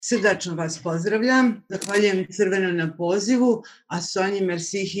Srdačno vas pozdravljam, zahvaljujem Crveno na pozivu, a Sonji,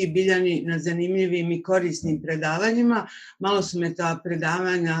 Mersihi i Biljani na zanimljivim i korisnim predavanjima. Malo su me ta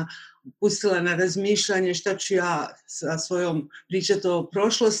predavanja pustila na razmišljanje šta ću ja sa svojom pričati o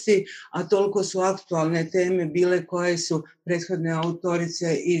prošlosti, a toliko su aktualne teme bile koje su prethodne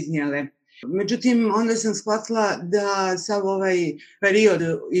autorice iznijele. Međutim, onda sam shvatila da sav ovaj period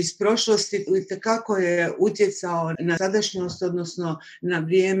iz prošlosti itekako je utjecao na sadašnjost, odnosno na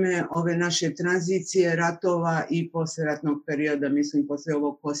vrijeme ove naše tranzicije, ratova i poslijeratnog perioda, mislim poslije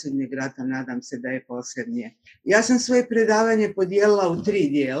ovog posljednjeg rata, nadam se da je posljednje. Ja sam svoje predavanje podijelila u 3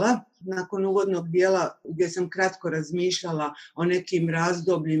 dijela. Nakon uvodnog dijela gdje sam kratko razmišljala o nekim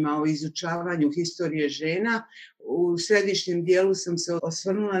razdobljima, o izučavanju historije žena, u središnjem dijelu sam se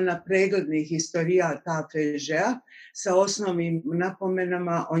osvrnula na pregledni historijat AFŽ-a sa osnovnim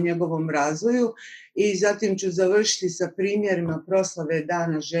napomenama o njegovom razvoju i zatim ću završiti sa primjerima proslave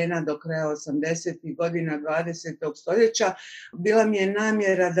Dana žena do kraja 80. godina 20. stoljeća. Bila mi je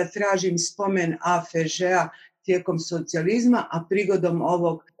namjera da tražim spomen AFŽ-a tijekom socijalizma, a prigodom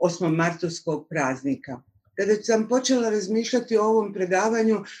ovog osmomartovskog praznika. Kada sam počela razmišljati o ovom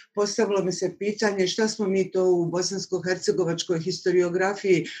predavanju, postavilo mi se pitanje šta smo mi to u bosansko-hercegovačkoj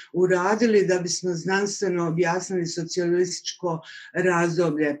historiografiji uradili da bismo znanstveno objasnili socijalističko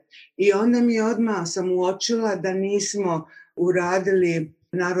razdoblje. I onda mi odmah sam uočila da nismo uradili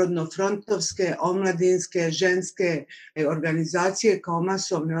narodno-frontovske, omladinske, ženske organizacije kao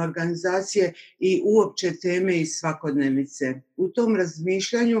masovne organizacije i uopće teme iz svakodnevnice. U tom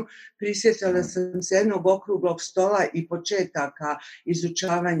razmišljanju prisjetila sam se jednog okruglog stola i početaka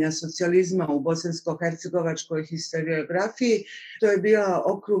izučavanja socijalizma u bosansko-hercegovačkoj historiografiji. To je bio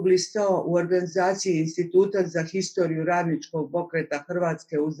okrugli stol u organizaciji Instituta za historiju radničkog pokreta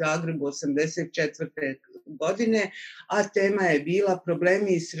Hrvatske u Zagrebu 1984. godine, a tema je bila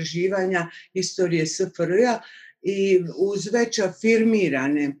problemi istraživanja historije SFRJ-a i uz već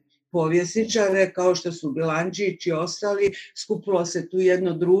afirmirane povjesničare kao što su Bilandžić i ostali, skupilo se tu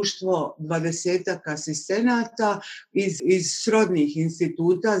jedno društvo 20 asistenata iz srodnih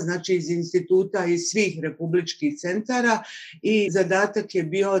instituta, znači iz instituta iz svih republičkih centara i zadatak je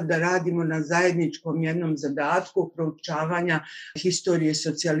bio da radimo na zajedničkom jednom zadatku proučavanja historije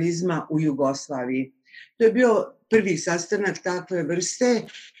socijalizma u Jugoslaviji. To je bio prvi sastanak takve vrste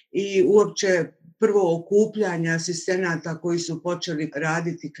i uopće prvo okupljanje asistenata koji su počeli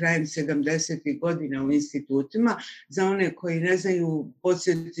raditi krajem 70. godina u institutima. Za one koji ne znaju,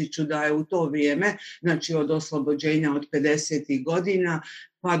 podsjetit ću da je u to vrijeme, znači od oslobođenja od 50. godina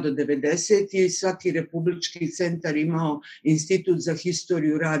pa do 90. svaki republički centar imao Institut za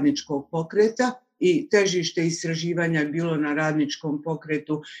historiju radničkog pokreta i težište istraživanja je bilo na radničkom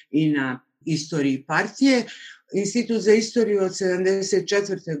pokretu i na istoriji partije. Institut za istoriju od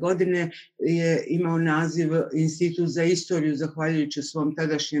 1974. godine je imao naziv Institut za istoriju zahvaljujući svom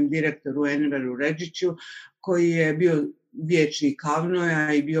tadašnjem direktoru Enveru Redžiću, koji je bio vijećnik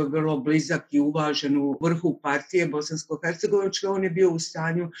Kavnoja i bio vrlo blizak i uvažen u vrhu partije bosansko-hercegovačke. On je bio u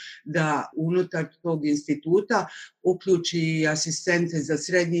stanju da unutar tog instituta uključi i asistente za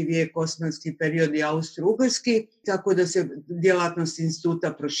srednji vijek, osmanski period i austro-ugarski, tako da se djelatnost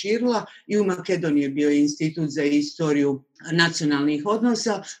instituta proširila i u Makedoniji je bio institut za istoriju nacionalnih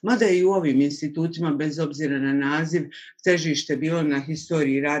odnosa, mada je i u ovim institutima, bez obzira na naziv, težište bilo na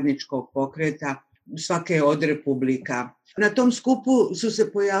historiji radničkog pokreta svake od republika. Na tom skupu su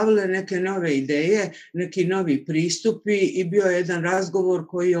se pojavile neke nove ideje, neki novi pristupi i bio je jedan razgovor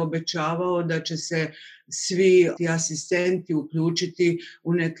koji je obećavao da će se svi ti asistenti uključiti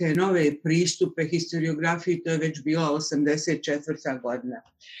u neke nove pristupe historiografiji. To je već bila 1984. godina.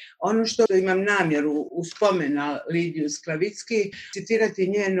 Ono što imam namjeru u spomen na Lidiju Sklavicki citirati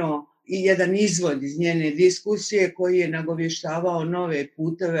njeno i jedan izvod iz njene diskusije koji je nagovještavao nove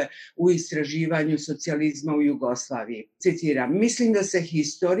puteve u istraživanju socijalizma u Jugoslaviji. Citiram: mislim da se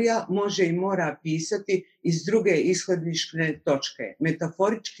historija može i mora pisati iz druge ishodišne točke,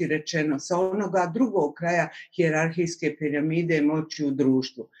 metaforički rečeno sa onoga drugog kraja hijerarhijske piramide moći u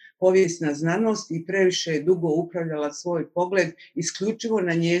društvu. Povijesna znanost i previše je dugo upravljala svoj pogled isključivo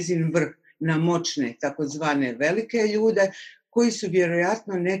na njezin vrh, na moćne, takozvane velike ljude, koji su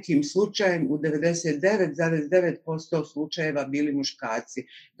vjerojatno nekim slučajem u 99,9% slučajeva bili muškarci.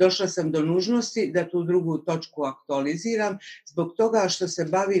 Došla sam do nužnosti da tu drugu točku aktualiziram zbog toga što se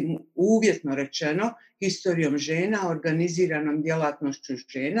bavim, uvjetno rečeno, historijom žena, organiziranom djelatnošću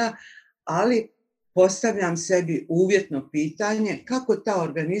žena, ali postavljam sebi uvjetno pitanje kako ta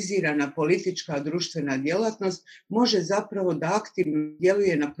organizirana politička društvena djelatnost može zapravo da aktivno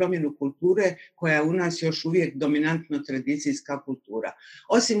djeluje na promjenu kulture koja je u nas još uvijek dominantno tradicijska kultura.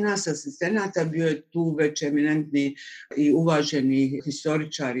 Osim nas asistenata bio je tu već eminentni i uvaženi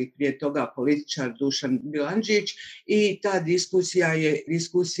historičar i prije toga političar Dušan Bilandžić i ta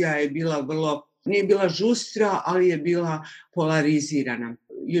diskusija je bila nije bila žustra, ali je bila polarizirana.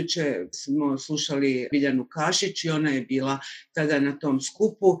 Jučer smo slušali Biljanu Kašić i ona je bila tada na tom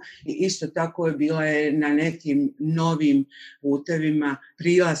skupu i isto tako je bila na nekim novim putevima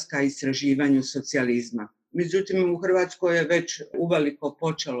prilaska istraživanju socijalizma. Međutim, u Hrvatskoj je već uveliko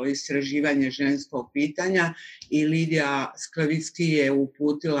počelo istraživanje ženskog pitanja i Lidija Sklavicki je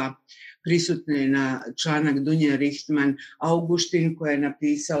uputila prisutne na članak Dunje Richtman Augustin koja je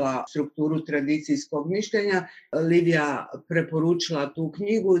napisala strukturu tradicijskog mišljenja. Lidija preporučila tu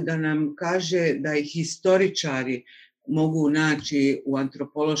knjigu da nam kaže da i historičari mogu naći u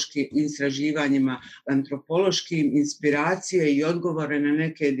antropološkim istraživanjima, antropološkim inspiracije i odgovore na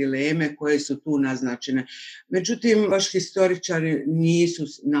neke dileme koje su tu naznačene. Međutim, baš historičari nisu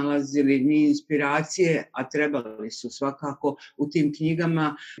nalazili ni inspiracije, a trebali su svakako u tim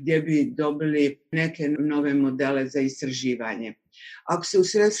knjigama gdje bi dobili neke nove modele za istraživanje. Ako se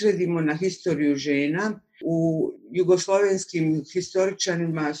usredsredimo na historiju žena, u jugoslovenskim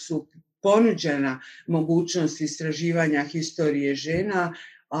historičarima su ponuđena mogućnost istraživanja historije žena,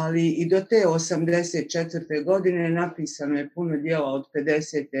 ali i do te 1984. godine napisano je puno djela od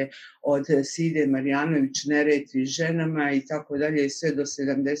 50. od Side Marjanović Neretvi ženama i tako dalje sve do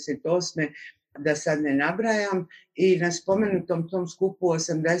 78. da sad ne nabrajam. I na spomenutom tom skupu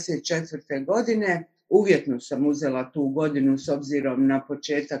 1984. godine uvjetno sam uzela tu godinu s obzirom na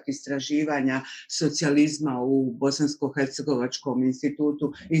početak istraživanja socijalizma u Bosansko-hercegovačkom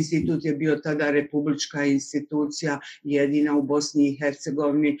institutu. Institut je bio tada republička institucija, jedina u Bosni i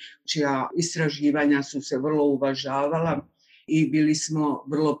Hercegovini, čija istraživanja su se vrlo uvažavala i bili smo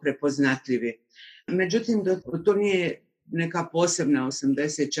vrlo prepoznatljivi. Međutim, to nije neka posebna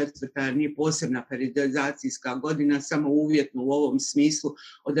 84. nije posebna periodizacijska godina, samo uvjetno u ovom smislu,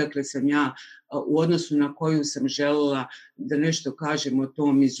 odakle sam ja u odnosu na koju sam željela da nešto kažem o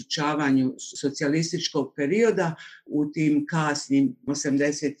tom izučavanju socijalističkog perioda u tim kasnim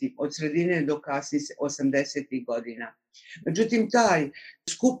 80. od sredine do kasnih 80. godina. Međutim, taj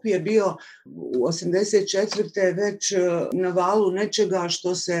skup je bio u 1984. već na valu nečega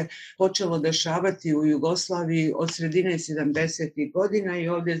što se počelo dešavati u Jugoslaviji od sredine 70. godina i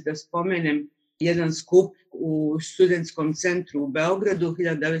ovdje da spomenem jedan skup u studentskom centru u Beogradu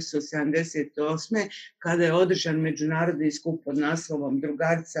 1978. kada je održan međunarodni skup pod naslovom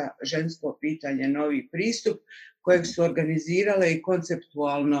Drugarica, žensko pitanje, novi pristup, kojeg su organizirale i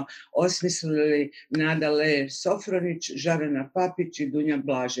konceptualno osmislili Nada Sofronić, Žarana Papić i Dunja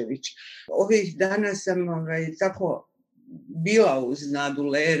Blažević. Ovih dana sam tako bila uz Nadu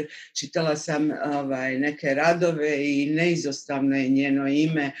Ler, čitala sam neke radove i neizostavno je njeno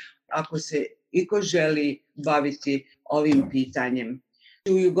ime ako se iko želi baviti ovim pitanjem.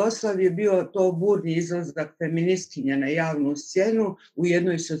 U Jugoslaviji je bio to burni izlazak feministkinja na javnu scenu u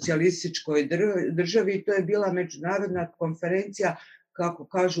jednoj socijalističkoj državi i to je bila međunarodna konferencija, kako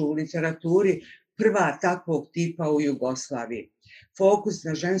kažu u literaturi, prva takvog tipa u Jugoslaviji. Fokus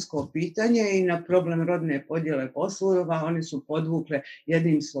na žensko pitanje i na problem rodne podjele poslova one su podvukle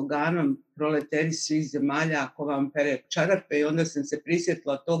jednim sloganom proleteri svih zemalja ako vam pere čarape i onda sam se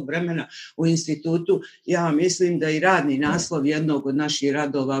prisjetila tog vremena u institutu. Ja mislim da i radni naslov jednog od naših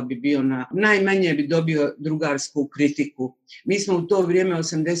radova bi bio najmanje bi dobio drugarsku kritiku. Mi smo u to vrijeme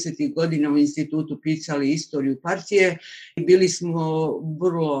 80. godina u institutu pisali istoriju partije i bili smo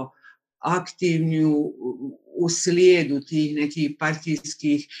vrlo aktivni u slijedu tih nekih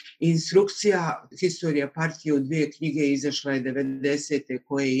partijskih instrukcija. Historija partije u 2 knjige izašla je 90.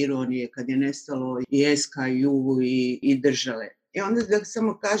 koje ironije kad je nestalo i SKU i države. I onda da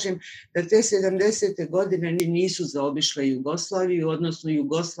samo kažem da te 70. godine nisu zaobišle Jugoslaviju, odnosno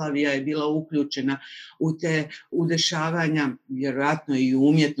Jugoslavija je bila uključena u dešavanja, vjerojatno i u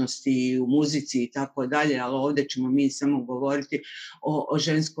umjetnosti i u muzici i tako dalje, ali ovdje ćemo mi samo govoriti o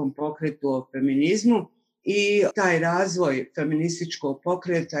ženskom pokretu, o feminizmu. I taj razvoj feminističkog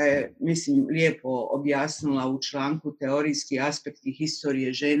pokreta je, mislim, lijepo objasnila u članku Teorijski aspekti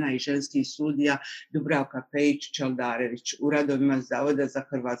historije žena i ženskih studija Dubravka Pejić-Čeldarević u radovima Zavoda za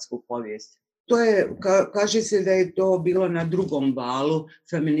hrvatsku povijest. Kaže se da je to bilo na drugom valu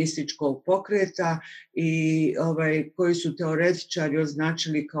feminističkog pokreta i koji su teoretičari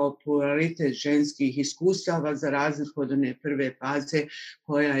označili kao pluralitet ženskih iskustava za razliku od one prve faze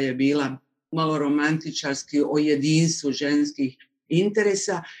koja je bila malo romantičarski o jedinstvu ženskih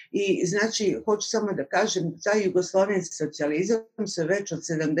interesa i znači, hoću samo da kažem, taj jugoslavenski socijalizam se već od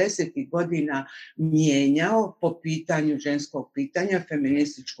 70. godina mijenjao po pitanju ženskog pitanja,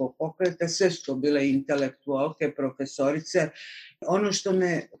 feminističkog pokreta, sve su to bile intelektualke, profesorice. Ono što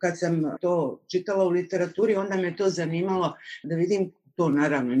me, kad sam to čitala u literaturi, onda me to zanimalo da vidim, to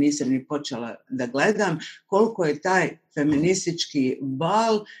naravno nisam ni počela da gledam, koliko je taj feministički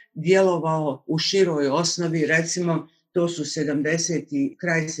val djelovao u široj osnovi, recimo to su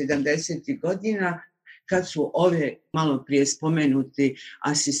kraj 70. godina, kad su ove malo prije spomenuti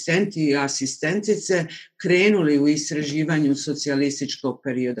asistenti i asistentice krenuli u istraživanju socijalističkog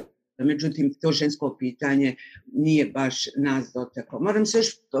perioda. Međutim, to žensko pitanje nije baš nas dotaklo. Moram se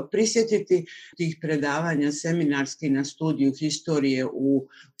još prisjetiti tih predavanja seminarskih na studiju historije u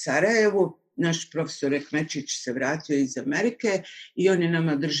Sarajevu. Naš profesor Ekmečić se vratio iz Amerike i on je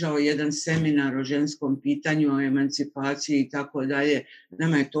nama držao jedan seminar o ženskom pitanju, o emancipaciji i tako dalje.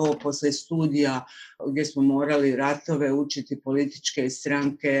 Nama je to posle studija gdje smo morali ratove učiti, političke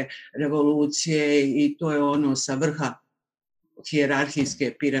stranke, revolucije i to je ono sa vrha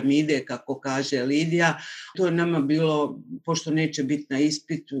hijerarhijske piramide, kako kaže Lidija. To je nama bilo, pošto neće biti na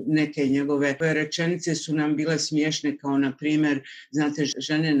ispitu, neke njegove rečenice su nam bile smiješne, kao na primjer, znate,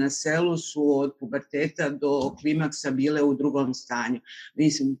 žene na selu su od puberteta do klimaksa bile u drugom stanju.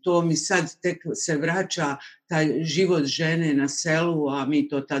 Mislim, to mi sad tek se vraća taj život žene na selu, a mi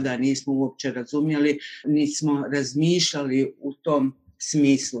to tada nismo uopće razumjeli, nismo razmišljali u tom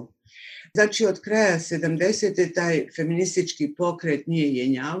smislu. Znači, od kraja 70. taj feministički pokret nije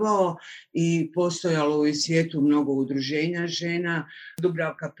jenjavao i postojalo u svijetu mnogo udruženja žena.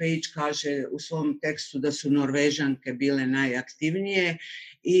 Dubravka Pejić kaže u svom tekstu da su Norvežanke bile najaktivnije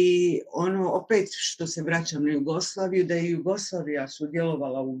i ono, opet što se vraćam na Jugoslaviju, da je Jugoslavija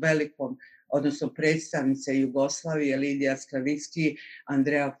sudjelovala u velikom, odnosno predstavnice Jugoslavije, Lidija Sklavicki,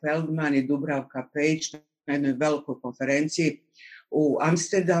 Andreja Feldman i Dubravka Pejić na jednoj velikoj konferenciji u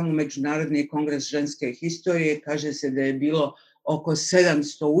Amsterdamu, Međunarodni kongres ženske historije, kaže se da je bilo oko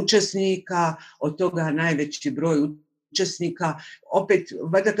 700 učesnika, od toga najveći broj učesnika. Opet,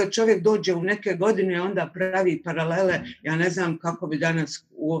 valjda kad čovjek dođe u neke godine, onda pravi paralele, ja ne znam kako bi danas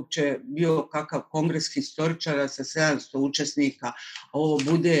uopće bio kakav kongres historičara sa 700 učesnika, ovo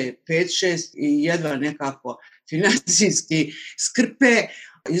bude 5-6 i jedva nekako financijski skrpe.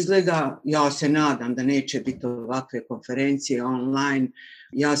 Izgleda, ja se nadam da neće biti ovakve konferencije online,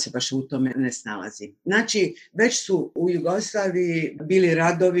 ja se baš u tome ne snalazim. Znači, već su u Jugoslaviji bili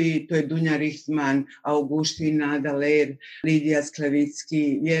radovi, to je Dunja Richtman, Augustina Daler, Lidija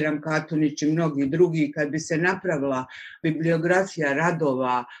Sklavicki, Vera Katz i mnogi drugi. Kad bi se napravila bibliografija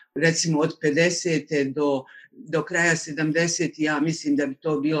radova, recimo od 50. do kraja 70. ja mislim da bi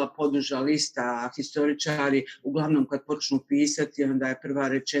to bila poduža lista. Historičari uglavnom kad počnu pisati, onda je prva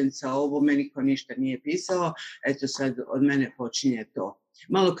rečenica o ovome, niko ništa nije pisao, eto sad od mene počinje to.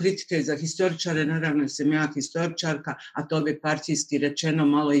 Malo kritike za historičare, naravno sam ja historičarka, a to bi partijski rečeno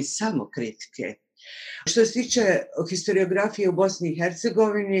malo i samo kritike. Što se tiče historiografije u Bosni i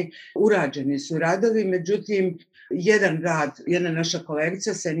Hercegovini, urađeni su radovi, međutim, jedan rad, jedna naša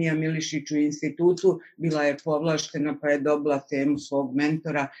kolegica, Senija Milišić u institutu, bila je povlaštena pa je dobila temu svog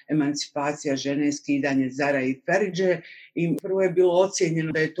mentora, emancipacija žene, skidanje zara i feridže. I prvo je bilo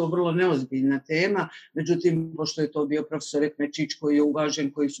ocijenjeno da je to vrlo neozbiljna tema, međutim, pošto je to bio profesor Ekmečić koji je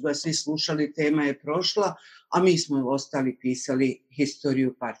uvažen, koji su ga svi slušali, tema je prošla, a mi smo ostali pisali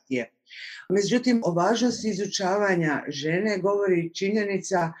historiju partije. Međutim, o važnosti izučavanja žene govori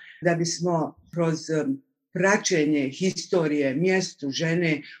činjenica da bismo kroz praćenje historije, mjestu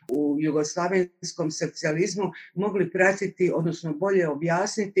žene u jugoslavenskom socijalizmu mogli pratiti, odnosno bolje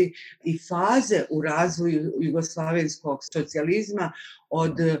objasniti i faze u razvoju jugoslavenskog socijalizma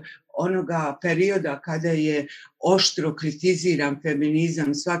od onoga perioda kada je oštro kritiziran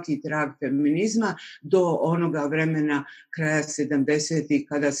feminizam, svaki trag feminizma, do onoga vremena kraja 70.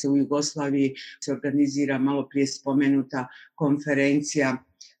 kada se u Jugoslaviji se organizira malo prije spomenuta konferencija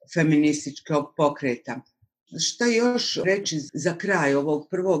feminističkog pokreta. Šta još reći za kraj ovog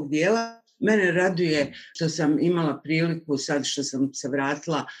prvog dijela? Mene raduje što sam imala priliku, sad što sam se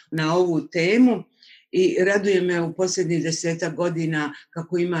vratila na ovu temu, i raduje me u posljednjih 10 godina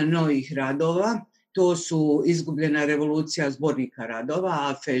kako ima novih radova To su Izgubljena revolucija zbornika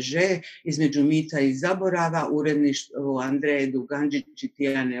radova, AFŽ, Između mita i zaborava, uredništvo Andreje Duganđić i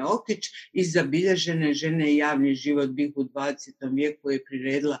Tijane Okić, i Zabilježene žene i javni život BiH u 20. vijeku je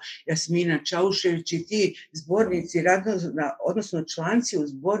priredila Jasmina Čaušević. I ti zbornici radova, odnosno članci u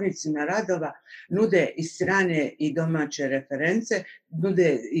zbornicima radova, nude i strane i domaće reference,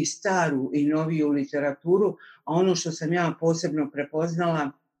 nude i staru i noviju literaturu, a ono što sam ja posebno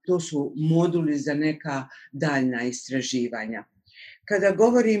prepoznala, to su moduli za neka daljna istraživanja. Kada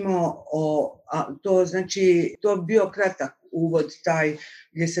govorimo to bio kratak uvod taj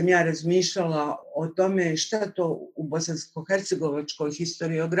gdje sam ja razmišljala o tome šta to u bosansko-hercegovačkoj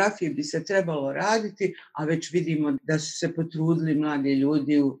historiografiji bi se trebalo raditi, a već vidimo da su se potrudili mladi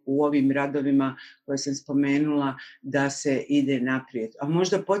ljudi u ovim radovima koje sam spomenula da se ide naprijed. A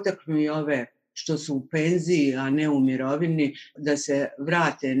možda potaknu i ove što su u penziji, a ne u mirovini, da se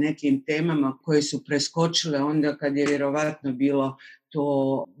vrate nekim temama koje su preskočile onda kad je vjerovatno bilo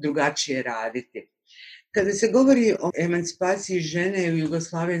to drugačije raditi. Kada se govori o emancipaciji žene u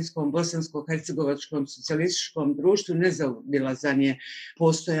jugoslavenskom, bosansko-hercegovačkom socijalističkom društvu, nezaobilazan je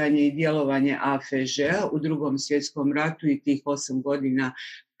postojanje i djelovanje AFŽ-a u Drugom svjetskom ratu i tih 8 godina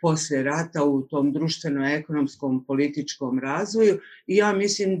poslije rata u tom društveno-ekonomskom političkom razvoju. I ja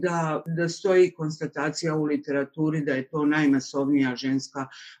mislim da stoji konstatacija u literaturi da je to najmasovnija ženska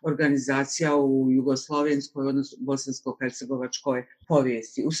organizacija u jugoslovenskoj, odnosno bosansko-hercegovačkoj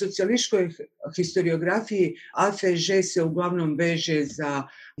povijesti. U socijalističkoj historiografiji AFŽ se uglavnom veže za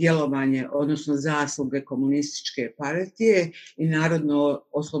djelovanje, odnosno zasluge komunističke partije i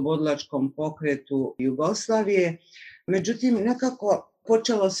narodno-oslobodilačkom pokretu Jugoslavije. Međutim, nekako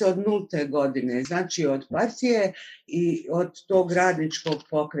počelo se od 0. godine, znači od partije i od tog radničkog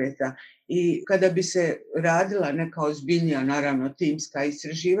pokreta. I kada bi se radila neka ozbiljnija, naravno, timska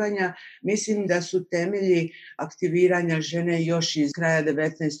istraživanja, mislim da su temelji aktiviranja žene još iz kraja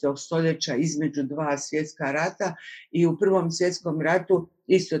 19. stoljeća između 2 svjetska rata i u Prvom svjetskom ratu.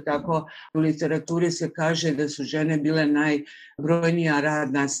 Isto tako u literaturi se kaže da su žene bile najbrojnija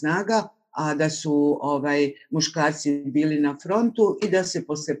radna snaga, a da su muškarci bili na frontu i da se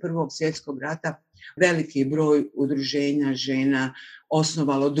poslije Prvog svjetskog rata veliki broj udruženja žena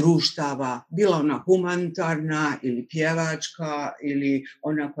osnovalo, društava, bila ona humanitarna ili pjevačka ili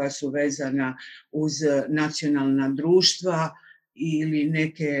ona koja su vezana uz nacionalna društva ili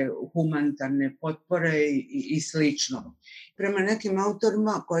neke humanitarne potpore i slično. Prema nekim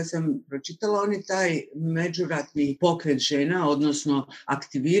autorima koje sam pročitala, oni taj međuratni pokret žena, odnosno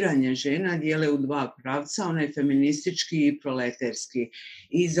aktiviranje žena, dijele u 2 pravca, onaj feministički i proleterski.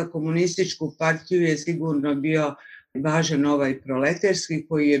 I za komunističku partiju je sigurno bio važan ovaj proleterski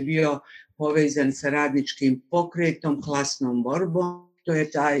koji je bio povezan sa radničkim pokretom, klasnom borbom. To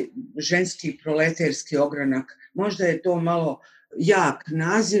je taj ženski proleterski ogranak. Možda je to malo jak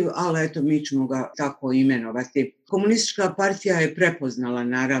naziv, ali eto mi ćemo ga tako imenovati. Komunistička partija je prepoznala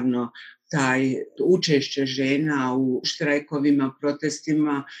naravno taj učešće žena u štrajkovima,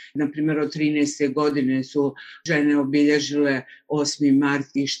 protestima. Na primjer, od 13. godine su žene obilježile 8. mart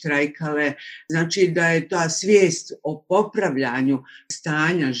i štrajkale. Znači da je ta svijest o popravljanju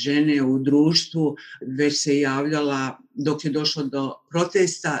stanja žene u društvu već se javljala dok je došlo do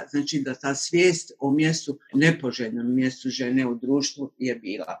protesta, znači da ta svijest o mjestu, nepoželjnom mjestu žene u društvu je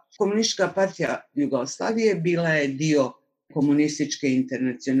bila. Komunistička partija Jugoslavije bila je dio komunističke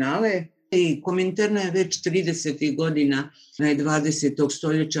internacionale i Kominterna je već 30. godina 20.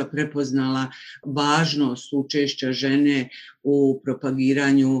 stoljeća prepoznala važnost učešća žene u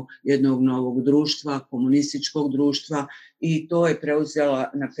propagiranju jednog novog društva, komunističkog društva, i to je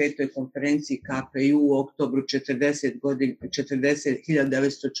preuzela na 5. konferenciji KPU u oktobru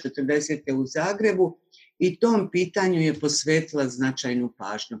 1940. u Zagrebu i tom pitanju je posvetila značajnu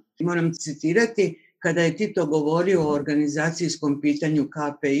pažnju. Moram citirati, kada je Tito govorio o organizacijskom pitanju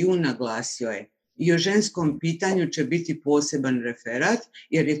KPU, naglasio je: i o ženskom pitanju će biti poseban referat,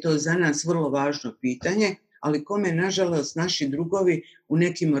 jer je to za nas vrlo važno pitanje, ali kome, nažalost, naši drugovi u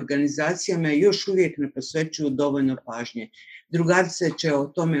nekim organizacijama još uvijek ne posvećuju dovoljno pažnje. Drugarice će o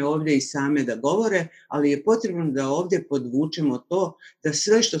tome ovdje i same da govore, ali je potrebno da ovdje podvučemo to da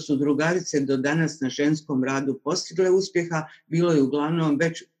sve što su drugarice do danas na ženskom radu postigle uspjeha, bilo je uglavnom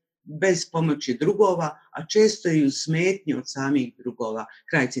već bez pomoći drugova, a često i u smetnji od samih drugova.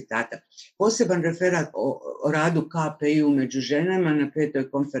 Kraj citata. Poseban referat o radu KPU među ženama na 5.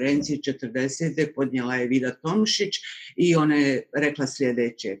 konferenciji 40. podnijela je Vida Tomšić i ona je rekla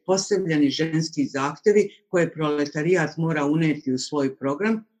sljedeće: postavljeni ženski zahtjevi koje proletarijat mora unijeti u svoj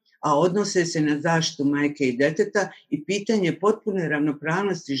program, a odnose se na zaštitu majke i deteta i pitanje potpune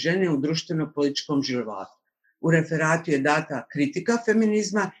ravnopravnosti žene u društveno-političkom životu. U referatu je data kritika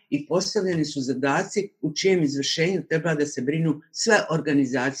feminizma i postavljeni su zadaci u čijem izvršenju treba da se brinu sve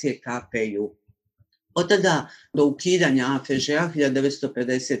organizacije KPU. Od tada do ukidanja AFŽ-a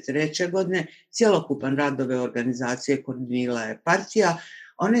 1953. godine cjelokupan rad ove organizacije koordinirala je partija.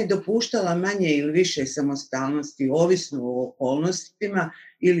 Ona je dopuštala manje ili više samostalnosti ovisno o okolnostima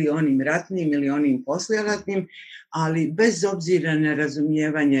ili onim ratnim ili onim poslijeratnim, ali bez obzira na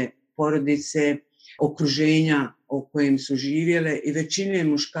razumijevanje porodice, okruženja u kojem su živjele i većine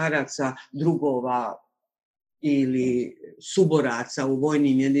muškaraca, drugova ili suboraca u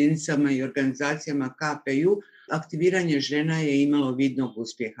vojnim jedinicama i organizacijama KPU, aktiviranje žena je imalo vidnog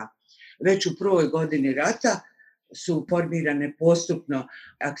uspjeha. Već u prvoj godini rata su formirane postupno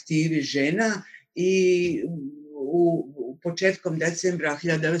aktivi žena i u početkom decembra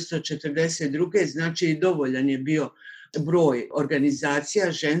 1942. znači dovoljan je bio broj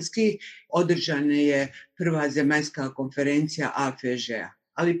organizacija ženskih, održana je prva zemaljska konferencija AFŽ-a.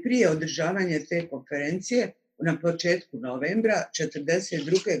 Ali prije održavanja te konferencije, na početku novembra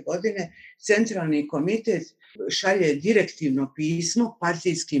 1942. godine, Centralni komitet šalje direktivno pismo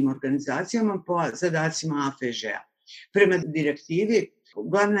partijskim organizacijama po zadacima AFŽ-a. Prema direktivi,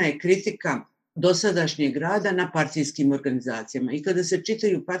 glavna je kritika dosadašnjeg rada na partijskim organizacijama. I kada se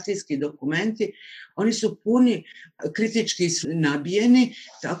čitaju partijski dokumenti, oni su puni kritički nabijeni,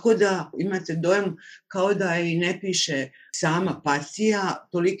 tako da imate dojam kao da i ne piše sama partija,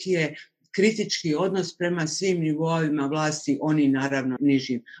 toliki je kritički odnos prema svim nivoima vlasti, oni naravno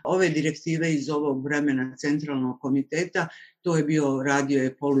nižim. Ove direktive iz ovog vremena Centralnog komiteta, to je radio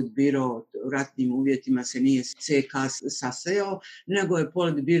je Politbiro, u ratnim uvjetima se nije CK sastajao, nego je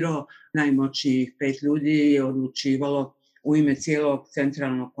Politbiro najmoćnijih 5 ljudi je odlučivalo u ime cijelog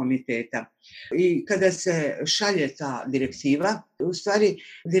Centralnog komiteta. I kada se šalje ta direktiva, u stvari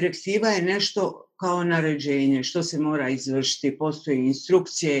direktiva je nešto kao naređenje što se mora izvršiti, postoje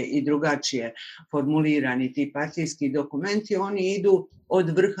instrukcije i drugačije formulirani ti partijski dokumenti, oni idu od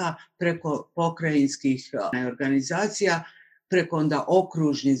vrha preko pokrajinskih organizacija, preko onda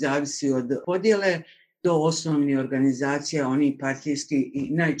okružni, zavisi od podjele, do osnovnih organizacija, oni partijski i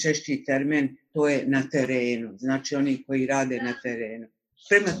najčešći termin to je na terenu, znači oni koji rade na terenu.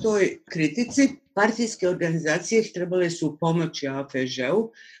 Prema toj kritici, partijske organizacije trebale su pomoći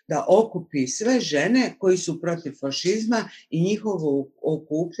AFŽ-u da okupi sve žene koji su protiv fašizma i njihovo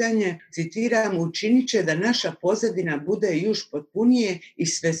okupljanje, citiram, učinit će da naša pozadina bude još potpunije i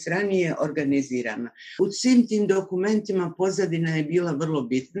svestranije organizirana. U svim tim dokumentima pozadina je bila vrlo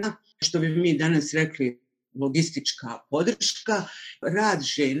bitna, što bi mi danas rekli logistička podrška. Rad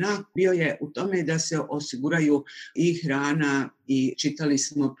žena bio je u tome da se osiguraju i hrana i čitali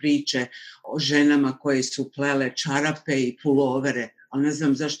smo priče o ženama koje su plele čarape i pulovere, ali ne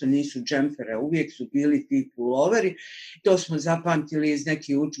znam zašto nisu džempere, uvijek su bili ti puloveri. To smo zapamtili iz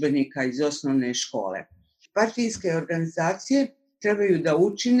nekih udžbenika iz osnovne škole. Partijske organizacije trebaju da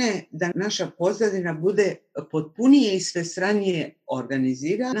učine da naša pozadina bude potpunije i svestranije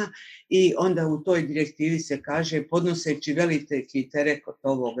organizirana i onda u toj direktivi se kaže, podnoseći veliki teret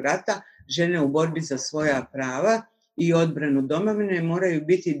ovog rata, žene u borbi za svoja prava i odbranu domovine moraju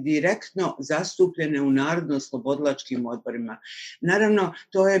biti direktno zastupljene u narodno-oslobodilačkim odborima. Naravno,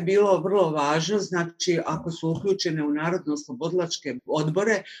 to je bilo vrlo važno, znači ako su uključene u narodno-oslobodilačke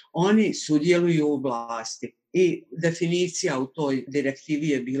odbore, oni sudjeluju u vlasti. I definicija u toj direktivi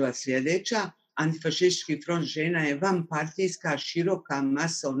je bila sljedeća: Antifašistički front žena je vanpartijska, široka,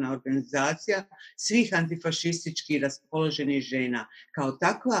 masovna organizacija svih antifašistički raspoloženih žena. Kao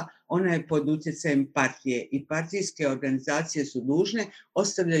takva, ona je pod utjecajem partije i partijske organizacije su dužne,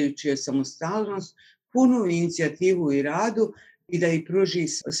 ostavljajući joj samostalnost, punu inicijativu i radu i da ih pruži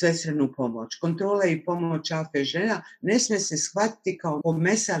svestranu pomoć. Kontrola i pomoć AFŽ-a ne smije se shvatiti kao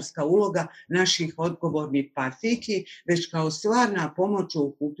komesarska uloga naših odgovornih partijki, već kao stvarna pomoć u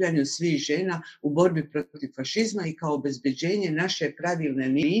okupljanju svih žena u borbi protiv fašizma i kao obezbeđenje naše pravilne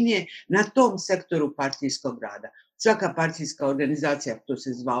linije na tom sektoru partijskog rada. Svaka partijska organizacija, to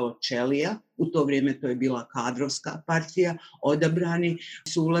se zvalo ćelija, u to vrijeme to je bila kadrovska partija, odabrani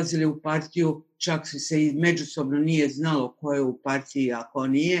su ulazili u partiju, čak se i međusobno nije znalo ko je u partiji, a ko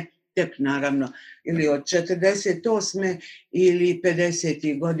nije, tek naravno ili od 48. ili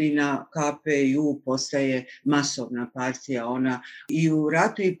 50. godina KPU postaje masovna partija, ona i u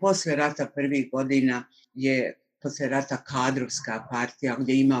ratu i posle rata prvih godina je poslije rata kadrovska partija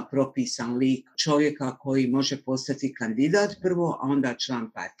gdje ima propisan lik čovjeka koji može postati kandidat prvo, a onda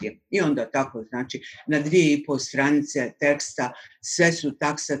član partije. I onda tako, znači, na 2,5 stranice teksta sve su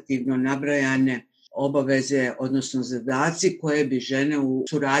taksativno nabrojane obaveze, odnosno zadaci koje bi žene u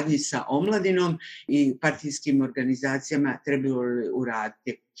suradnji sa omladinom i partijskim organizacijama trebali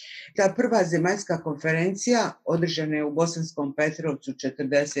uraditi. Ta prva zemaljska konferencija održana je u Bosanskom Petrovcu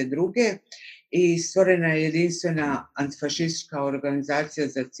 1942. i stvorena je jedinstvena antifašistička organizacija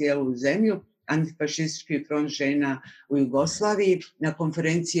za cijelu zemlju, Antifašistički front žena u Jugoslaviji. Na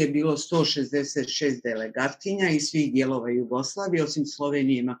konferenciji je bilo 166 delegatkinja iz svih dijelova Jugoslavije, osim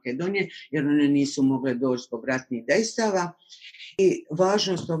Slovenije i Makedonije, jer one nisu mogle doći zbog ratnih dejstava. I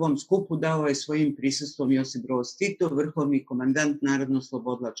važnost ovom skupu dao je svojim prisustvom Josip Broz Tito, vrhovni komandant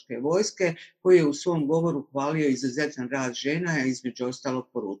Narodno-oslobodilačke vojske, koji je u svom govoru hvalio izuzetan rad žena i između ostalog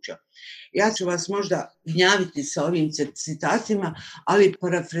poručio. Ja ću vas možda gnjaviti sa ovim citatima, ali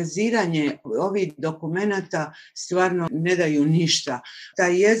parafraziranje ovih dokumenata stvarno ne daju ništa.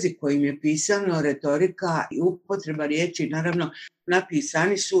 Taj jezik kojim je pisano, retorika i upotreba riječi, naravno,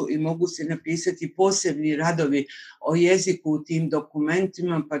 napisani su i mogu se napisati posebni radovi o jeziku u tim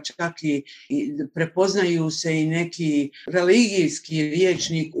dokumentima, pa čak i prepoznaju se i neki religijski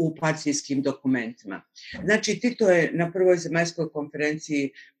rječnik u partijskim dokumentima. Znači, Tito je na prvoj zemaljskoj konferenciji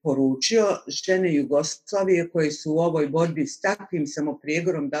poručio žene Jugoslavije koje su u ovoj borbi s takvim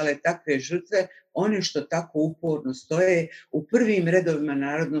samoprijegorom dale takve žrtve, one što tako uporno stoje u prvim redovima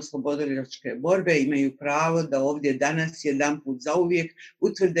narodno-oslobodilačke borbe imaju pravo da ovdje danas jedanput zauvijek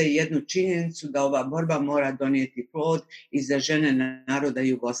utvrde jednu činjenicu da ova borba mora donijeti plod i za žene naroda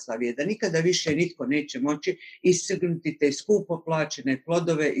Jugoslavije, da nikada više nitko neće moći iscrgnuti te skupo plaćene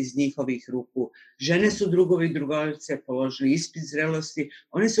plodove iz njihovih ruku. Žene su drugovi i drugarice položili ispit zrelosti,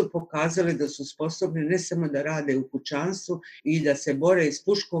 one su pokazale da su sposobne ne samo da rade u kućanstvu i da se bore s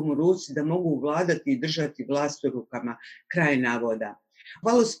puškom u ruci, da mogu vladati i držati vlast u rukama. Kraj navoda.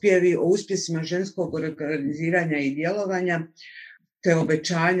 Hvalospjevi o uspjesima ženskog organiziranja i djelovanja te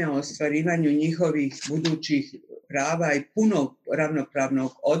obećanja o ostvarivanju njihovih budućih prava i puno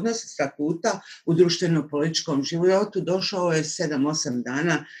ravnopravnog odnosa, statuta u društveno-političkom životu došao je 7-8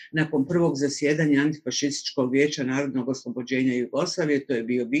 dana nakon prvog zasjedanja Antifašističkog vijeća narodnog oslobođenja Jugoslavije, to je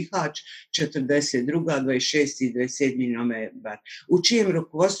bio Bihać, 42., 26. i 27. novembar, u čijem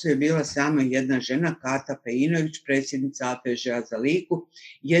rukovodstvu je bila samo jedna žena, Kata Pejinović, predsjednica AFŽ-a za Liku,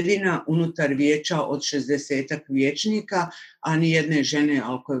 jedina unutar vijeća od 60 vijećnika, a ni jedne žene,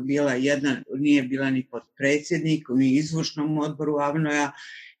 ako je bila jedna, nije bila ni potpredsjednik, ni izvršnom odboru AFŽ-a,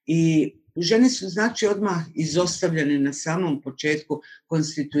 i žene su znači odmah izostavljene na samom početku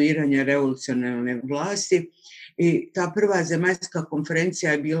konstituiranja revolucionarne vlasti. I ta prva zemaljska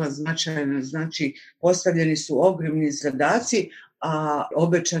konferencija je bila značajna, znači postavljeni su ogromni zadaci, a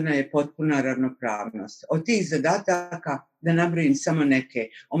obećana je potpuna ravnopravnost. Od tih zadataka, da nabrojim samo neke,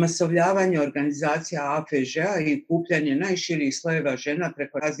 omasovljavanje organizacija AFŽ-a i kupljanje najširih slojeva žena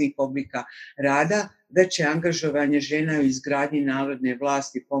preko raznih oblika rada, veće angažovanje žena u izgradnji narodne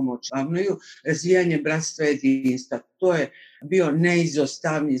vlasti, pomoć AFŽ-u, razvijanje bratstva i jedinstva. To je bio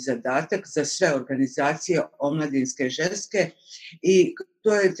neizostavni zadatak za sve organizacije omladinske ženske i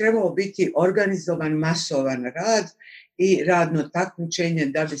to je trebalo biti organizovan masovan rad i radno takmičenje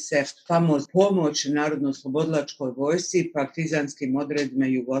da bi se pomoć Narodno-oslobodilačkoj vojsci i partizanskim odredima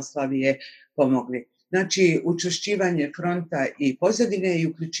Jugoslavije pomogli. Znači, učvršćivanje fronta i pozadine i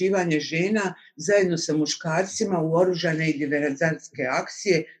uključivanje žena zajedno sa muškarcima u oružane i diverzantske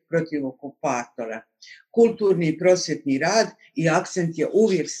akcije protiv okupatora. Kulturni i prosvjetni rad i akcent je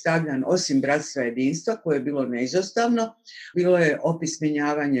uvijek stavljan, osim bratstva jedinstva koje je bilo neizostavno, bilo je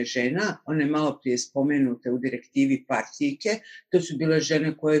opismenjavanje žena, one malo prije spomenute u direktivi Politike. To su bile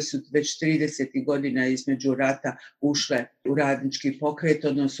žene koje su već 30. godina između rata ušle u radnički pokret,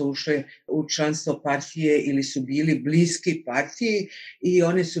 odnosno ušle u članstvo partije ili su bili bliski partiji i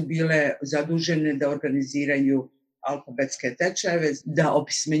one su bile zadužene da organiziraju alfabetske tečajeve, da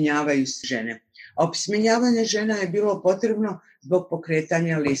opismenjavaju žene. Opismenjavanje žena je bilo potrebno zbog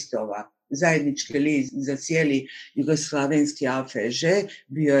pokretanja listova. Zajednički list za cijeli jugoslavenski AFŽ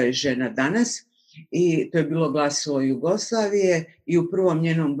bio je Žena danas i to je bilo glasilo Jugoslavije i u prvom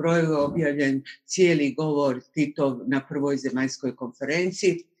njenom broju je objavljen cijeli govor Titov na prvoj zemaljskoj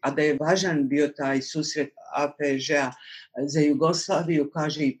konferenciji, a da je važan bio taj susret AFŽ-a za Jugoslaviju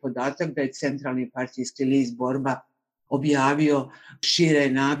kaže i podatak da je centralni partijski list Borba objavio šire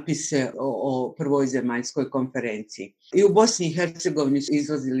napise o prvoj zemaljskoj konferenciji. I u Bosni i Hercegovini su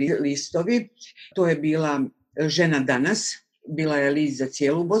izlazili listovi, to je bila Žena danas, bila je list za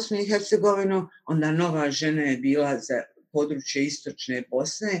cijelu Bosnu i Hercegovinu, onda Nova žena je bila za područje istočne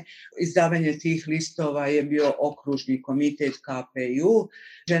Bosne. Izdavanje tih listova je bio okružni komitet KPU.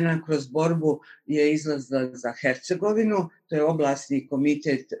 Žena kroz borbu je izlazila za Hercegovinu, to je oblasni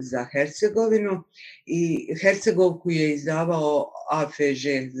komitet za Hercegovinu i Hercegovku je izdavao AFŽ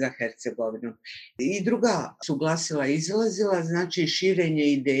za Hercegovinu. I druga su glasila izlazila, znači širenje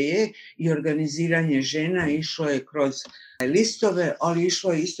ideje i organiziranje žena išlo je kroz listove, ali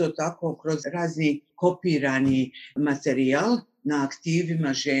išlo je isto tako kroz razni kopirani materijal na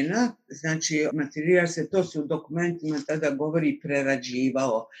aktivima žena, znači materijal se, to se u dokumentima tada govori,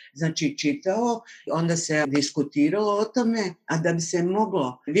 prerađivao, znači čitao, onda se diskutiralo o tome, a da bi se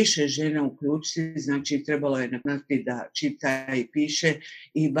moglo više žena uključiti, znači trebalo je napraviti da čita i piše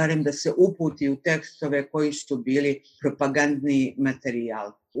i barem da se uputi u tekstove koji su bili propagandni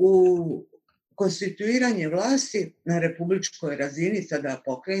materijal. U konstituiranje vlasti na republičkoj razini, tada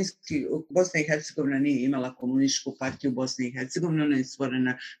pokrajinski, Bosna i Hercegovina nije imala komunističku partiju Bosne i Hercegovine, ona je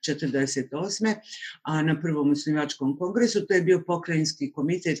stvorena 1948. A na prvom osnivačkom kongresu to je bio pokrajinski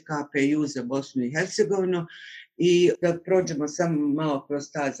komitet KPU za Bosnu i Hercegovinu. I da prođemo samo malo kroz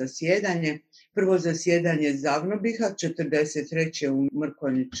ta zasjedanje. Prvo zasjedanje Zavnobiha, 1943. u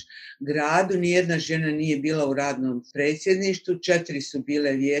Mrkonjić gradu. Nijedna žena nije bila u radnom predsjedništvu, 4 su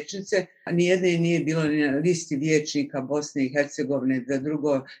bile vijećnice, a nijedne nije bilo na listi vijećnika Bosne i Hercegovine za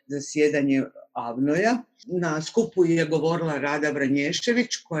drugo zasjedanje Avnoja. Na skupu je govorila Rada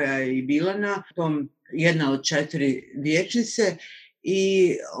Vranješević, koja je i bila na tom, jedna od 4 vijećnice.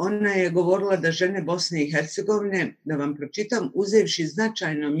 I ona je govorila da žene Bosne i Hercegovine, da vam pročitam, uzevši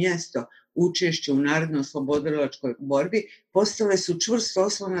značajno mjesto učešću u narodno-oslobodilačkoj borbi, postale su čvrst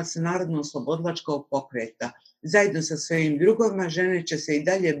oslonac narodno-oslobodilačkog pokreta. Zajedno sa svojim drugovima žene će se i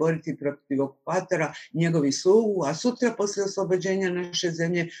dalje boriti protiv okupatora, njegovih slugu, a sutra poslije oslobođenja naše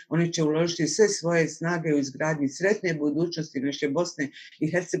zemlje oni će uložiti sve svoje snage u izgradnji sretne budućnosti naše Bosne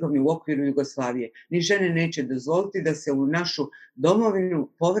i Hercegovine u okviru Jugoslavije. Ni žene neće dozvoliti da se u našu domovinu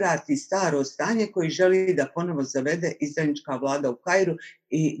povrati staro stanje koji želi da ponovo zavede izdajnička vlada u Kairu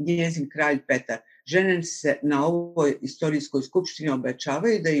i njezin kralj Petar. Žene se na ovoj istorijskoj skupštini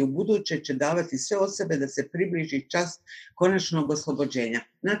obećavaju da i u buduće će davati sve od sebe da se približi čas konačnog oslobođenja.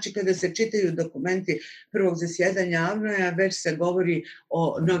 Znači, kada se čitaju dokumenti prvog zasjedanja Avnoja, već se govori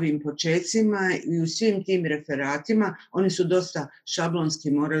o novim počecima i u svim tim referatima oni su dosta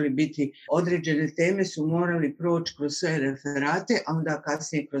šablonski morali biti, određene teme su morali proći kroz sve referate, a onda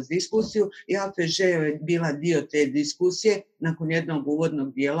kasnije kroz diskusiju i AFŽ je bila dio te diskusije nakon jednog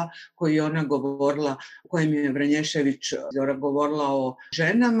uvodnog dijela koji je ona govorila, u kojem je Vranješević govorila o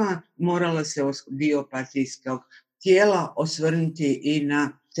ženama, morala se dio partijskog tijela osvrnuti i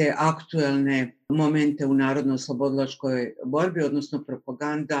na te aktuelne momente u narodno-oslobodilačkoj borbi, odnosno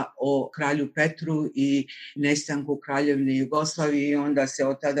propaganda o kralju Petru i nestanku Kraljevine Jugoslavije i onda se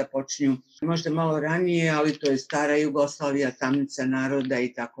od tada počinju, možda malo ranije, ali to je stara Jugoslavija, tamnica naroda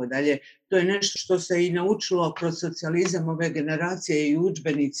i tako dalje. To je nešto što se i naučilo kroz socijalizam ove generacije i u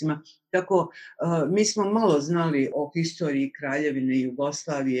udžbenicima. Tako, mi smo malo znali o historiji Kraljevine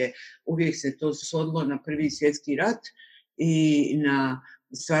Jugoslavije, uvijek se to svodilo na Prvi svjetski rat i na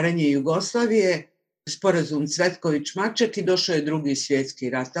stvaranje Jugoslavije, sporazum Cvetković-Maček i došao je Drugi svjetski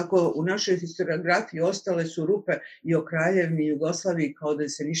rat. Tako u našoj historiografiji ostale su rupe i o Kraljevini Jugoslaviji kao da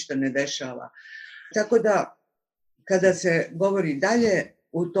se ništa ne dešava. Tako da, kada se govori dalje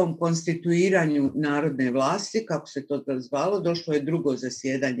u tom konstituiranju narodne vlasti, kako se to zvalo, došlo je drugo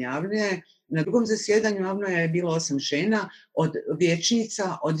zasjedanje Avnoja. Na drugom zasjedanju Avnoja je bilo 8 žena od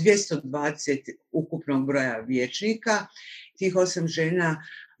vijećnica, od 220 ukupnog broja vijećnika. Tih 8 žena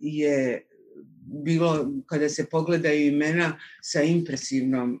je bilo, kada se pogledaju imena, sa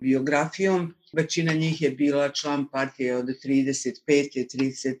impresivnom biografijom. Većina njih je bila član partije od 35.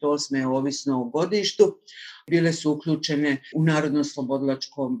 38. ovisno o godištu. Bile su uključene u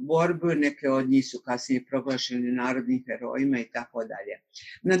narodno-oslobodilačkom borbu, neke od njih su kasnije proglašene narodnim herojima i tako dalje.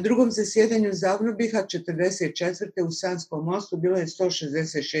 Na drugom zasjedanju Zavnobiha 1944. u Sanskom mostu bilo je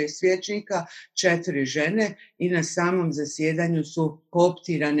 166 vijećnika, 4 žene i na samom zasjedanju su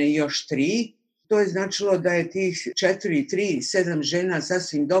kooptirane još 3. To je značilo da je tih 4, 3, 7 žena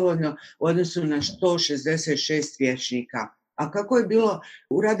sasvim dovoljno u odnosu na 166 vijećnika. A kako je bilo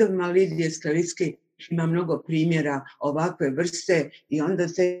u radovima Lidije Sklavicki, ima mnogo primjera ovakve vrste i onda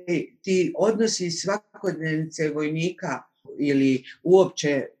ti odnosi svakodnevnice vojnika ili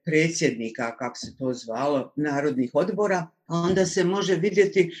uopće predsjednika, kako se to zvalo, narodnih odbora, onda se može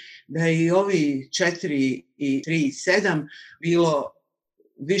vidjeti da i ovi 4 i 3 i 7 bilo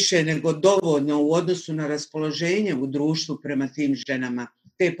više nego dovoljno u odnosu na raspoloženje u društvu prema tim ženama.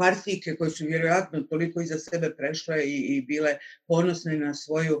 Te partijke koje su vjerojatno toliko iza sebe prešle i bile ponosne na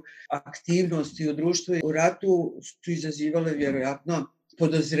svoju aktivnost i u društvu i u ratu su izazivale vjerojatno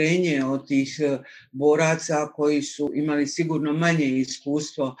podozrenje od tih boraca koji su imali sigurno manje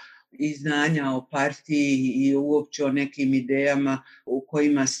iskustvo i znanja o partiji i uopće o nekim idejama u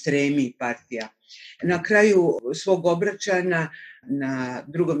kojima stremi partija. Na kraju svog obraćanja na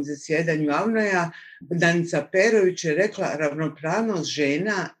drugom zasjedanju AFŽ-a Danica Perović je rekla: ravnopravnost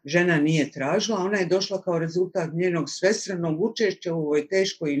žena nije tražila, ona je došla kao rezultat njenog svestranog učešća u ovoj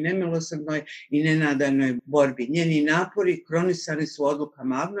teškoj i nemilosrdnoj i nenadanoj borbi. Njeni napori kronisani su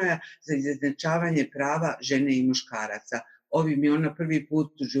odlukama AFŽ-a za izjednačavanje prava žene i muškaraca. Ovim je ona prvi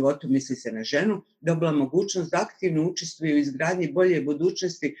put u životu, misli se na ženu, dobila mogućnost da aktivno učestvuje u izgradnji bolje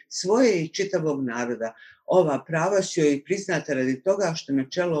budućnosti svoje i čitavog naroda. Ova prava su joj priznata radi toga što na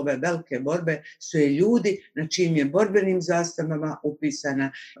čelu ove velike borbe stoje ljudi na čijim je borbenim zastavama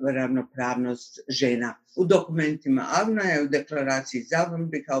upisana ravnopravnost žena. U dokumentima AFŽ-a, u deklaraciji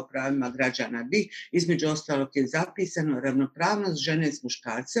Završnika o pravima građana BiH, između ostalog je zapisano ravnopravnost žene s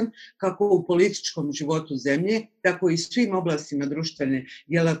muškarcem, kako u političkom životu zemlje, tako i svim oblastima društvene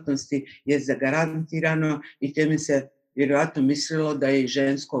djelatnosti je zagarantirano i time se vjerojatno mislilo da je i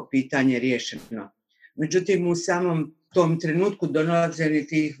žensko pitanje riješeno. Međutim, u samom tom trenutku dolaženja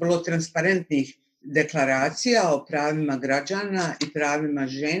tih vrlo transparentnih deklaracija o pravima građana i pravima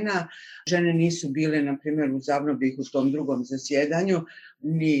žena, žene nisu bile, na primjer, u Zavnobih u tom drugom zasjedanju,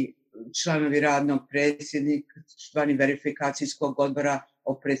 ni članovi radnog predsjedništva, ni verifikacijskog odbora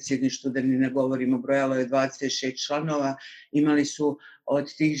o predsjedništvu, da ni ne govorimo, brojalo je 26 članova, imali su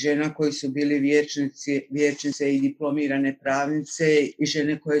od tih žena koji su bili vijećnice i diplomirane pravnice i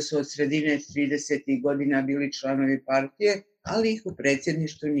žene koje su od sredine 30. godina bili članovi partije, ali ih u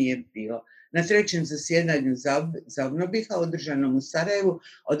predsjedništvu nije bilo. Na trećem zasjedanju Zavnobiha, održanom u Sarajevu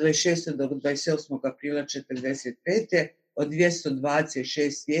od 26. do 28. aprila 1945. od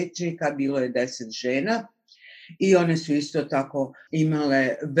 226 vijećnika bilo je 10 žena i one su isto tako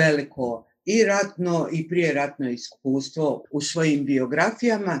imale veliko i ratno i prijeratno iskustvo u svojim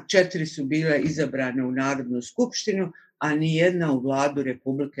biografijama. 4 su bile izabrane u Narodnu skupštinu, a ni jedna u vladu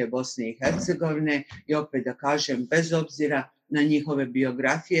Republike Bosne i Hercegovine, i opet da kažem, bez obzira na njihove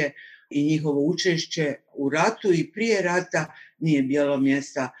biografije i njihovo učešće u ratu i prije rata, nije bilo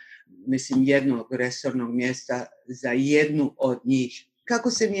mjesta, jednog resornog mjesta za jednu od njih.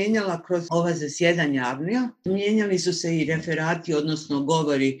 Kako se mijenjala kroz ova zasjedanja AFŽ-a, mijenjali su se i referati, odnosno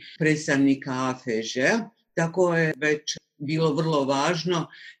govori predstavnika AFŽ-a, tako je već bilo vrlo važno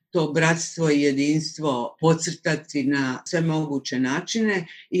to bratstvo i jedinstvo podcrtati na sve moguće načine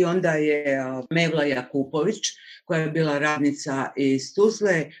i onda je Mevla Jakupović, koja je bila radnica iz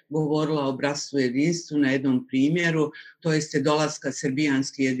Tuzle, govorila o bratstvu i jedinstvu na jednom primjeru, to jeste dolaska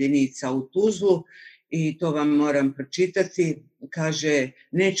srbijanskih jedinica u Tuzlu, i to vam moram pročitati. Kaže: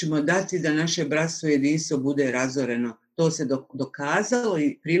 nećemo dati da naše bratstvo i jedinstvo bude razoreno. To se dokazalo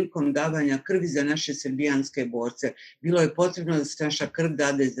i prilikom davanja krvi za naše srbijanske borce. Bilo je potrebno da se naša krv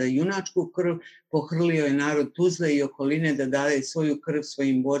dade za junačku krv, pohrlio je narod Tuzle i okoline da dade svoju krv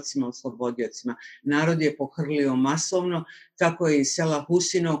svojim borcima oslobodiocima. Narod je pohrlio masovno, tako je iz sela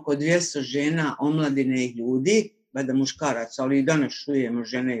Husino oko 200 žena, omladine i ljudi, bada muškaraca, ali i danas čujemo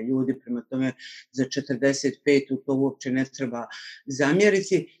žene i ljudi, prema tome za 45. to uopće ne treba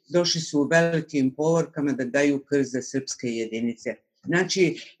zamjeriti, došli su u velikim povorkama da daju krv za srpske jedinice.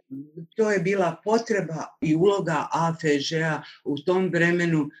 Znači, to je bila potreba i uloga AFŽ-a u tom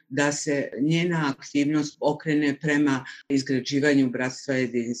vremenu da se njena aktivnost okrene prema izgrađivanju bratstva i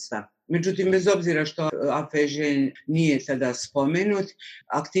jedinstva. Međutim, bez obzira što AFŽ nije tada spomenut,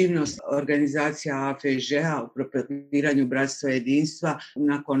 aktivnost organizacija AFŽ-a u propagiranju bratstva i jedinstva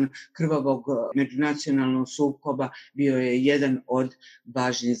nakon krvavog međunacionalnog sukoba bio je jedan od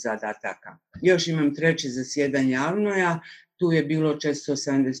važnijih zadataka. Još imam treće zasjedanje AFŽ-a, tu je bilo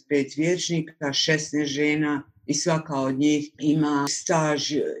 475 vijećnika, 16 žena i svaka od njih ima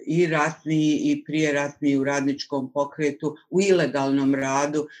staž i ratni i prijeratni u radničkom pokretu, u ilegalnom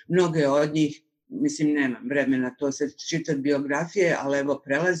radu. Mnoge od njih, nemam vremena to se čitati biografije, ali evo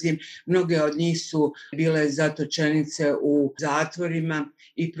prelazim, mnoge od njih su bile zatočenice u zatvorima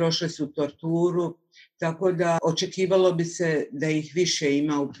i prošle su torturu, tako da očekivalo bi se da ih više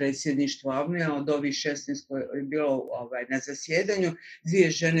ima u predsjedništvu AFŽ-a od ovih 16 koje je bilo na zasjedanju. 2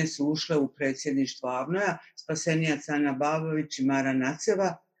 žene su ušle u predsjedništvo AFŽ-a, Spasenijac Ana Babović i Mara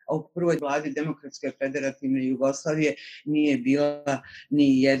Naceva, a u prvoj vladi Demokratske federativne Jugoslavije nije bila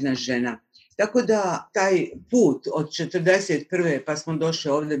ni jedna žena. Tako da taj put od 41. pa smo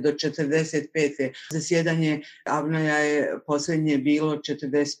došli ovdje do 45. Zasjedanje AFŽ-a je posljednje bilo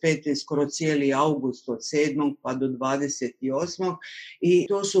 45. skoro cijeli august od 7. pa do 28. I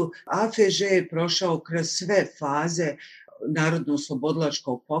to su AFŽ je prošao kroz sve faze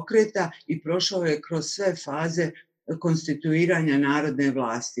narodno-oslobodilačkog pokreta i prošao je kroz sve faze konstituiranja narodne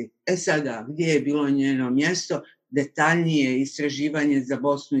vlasti. Sada, gdje je bilo njeno mjesto? Detaljnije istraživanje za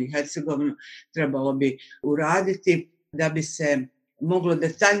Bosnu i Hercegovinu trebalo bi uraditi da bi se moglo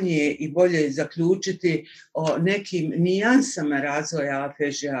detaljnije i bolje zaključiti o nekim nijansama razvoja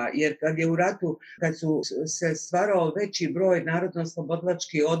AFŽ-a, jer kad je u ratu, kad su se stvarao veći broj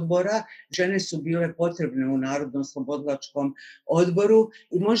narodno-oslobodilačkih odbora, žene su bile potrebne u narodno-oslobodilačkom odboru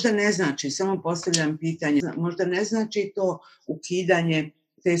i možda ne znači, samo postavljam pitanje, možda ne znači to ukidanje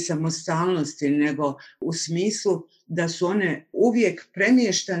te samostalnosti, nego u smislu da su one uvijek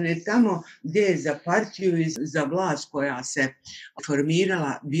premještane tamo gdje je za partiju i za vlast koja se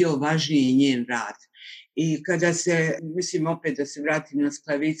formirala bio važniji njen rad. I kada se, mislim opet da se vratim na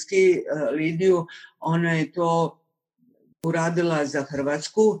Sklavicki, Lidiju, ona je to uradila za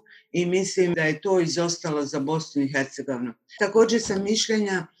Hrvatsku i mislim da je to izostalo za Bosnu i Hercegovinu. Također sam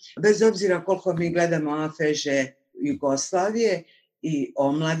mišljenja, bez obzira koliko mi gledamo AFŽ Jugoslavije, i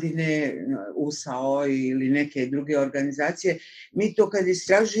omladine, USAO ili neke druge organizacije, mi to kad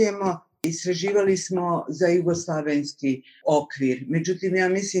istraživali smo za jugoslavenski okvir. Međutim, ja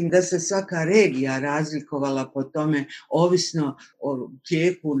mislim da se svaka regija razlikovala po tome, ovisno o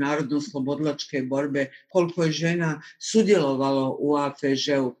tijeku narodno-oslobodilačke borbe, koliko je žena sudjelovalo u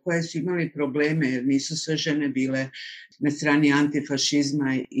AFŽ-u, koje su imali probleme, jer nisu sve žene bile na strani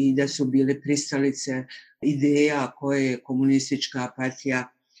antifašizma i da su bile pristalice ideja koje je komunistička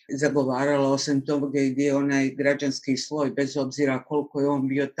partija zagovarala, osim toga gdje je onaj građanski sloj, bez obzira koliko je on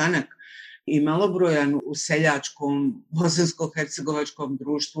bio tanak i malobrojan u seljačkom, bosansko-hercegovačkom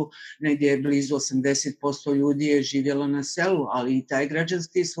društvu, negdje blizu 80% ljudi je živjelo na selu, ali i taj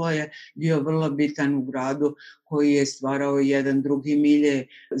građanski sloj je bio vrlo bitan u gradu koji je stvarao jedan drugi milje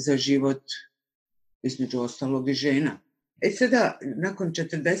za život, između ostalog i žena. Sada, nakon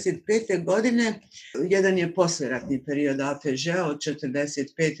 45. godine, jedan je poslijeratni period AFŽ-a od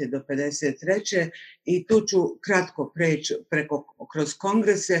 45. do 53. i tu ću kratko preći kroz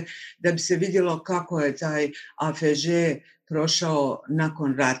kongrese da bi se vidjelo kako je taj AFŽ prošao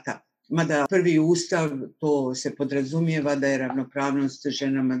nakon rata. Mada prvi ustav, to se podrazumijeva da je ravnopravnost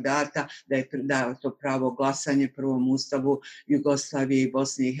ženama data, da je to pravo glasanje prvom ustavu Jugoslavije i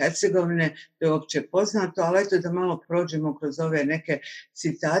Bosne i Hercegovine, to je opće poznato, ali eto da malo prođemo kroz ove neke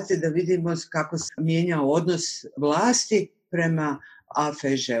citate da vidimo kako se mijenjao odnos vlasti prema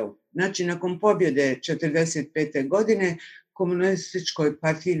AFŽ-u. Znači, nakon pobjede 45. godine, komunističkoj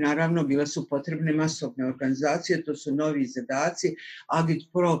partiji naravno bile su potrebne masovne organizacije, to su novi zadaci,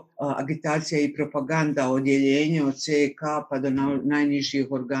 agitacija i propaganda, odjeljenje od CK pa do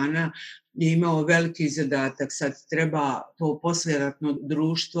najnižih organa je imao veliki zadatak. Sad treba to poslijeratno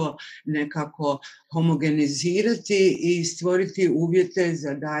društvo nekako homogenizirati i stvoriti uvjete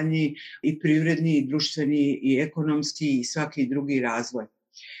za daljnji i privredni, i društveni, i ekonomski i svaki drugi razvoj.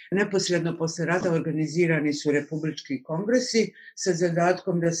 Neposredno posle rata organizirani su republički kongresi sa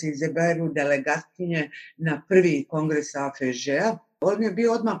zadatkom da se izaberu delegatkinje na prvi kongres AFŽ-a. On je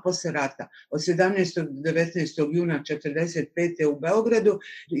bio odmah posle rata, od 17. do 19. juna 1945. u Beogradu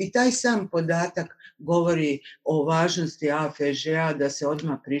i taj sam podatak govori o važnosti AFŽ-a da se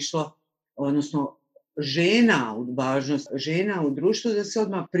odmah prišlo, odnosno važnost žena u društvu, da se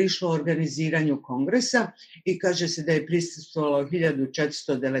odmah prišlo organiziranju kongresa i kaže se da je prisustvovalo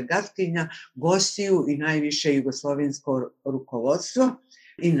 1400 delegatkinja, gostiju i najviše jugoslovensko rukovodstvo.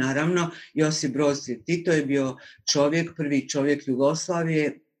 I naravno Josip Broz Tito je bio prvi čovjek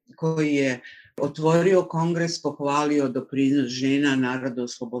Jugoslavije koji je otvorio kongres, pohvalio doprinos žena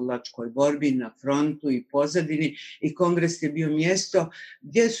narodno-oslobodilačkoj borbi na frontu i pozadini i kongres je bio mjesto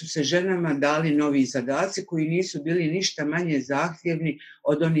gdje su se ženama dali novi zadaci koji nisu bili ništa manje zahtjevni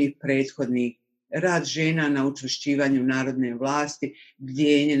od onih prethodnih. Rad žena na učvršćivanju narodne vlasti,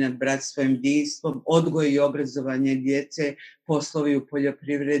 bdjenje nad bratstvom i jedinstvom, odgoj i obrazovanje djece, poslovi u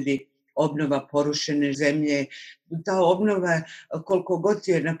poljoprivredi, obnova porušene zemlje. Ta obnova, koliko god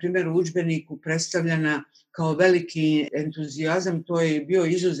je, na primjer, u udžbeniku predstavljena kao veliki entuzijazam, to je bio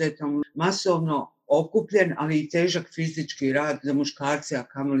izuzetno masovno okupljen, ali i težak fizički rad za muškarce, a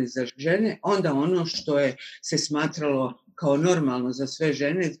kamoli za žene. Onda ono što je se smatralo kao normalno za sve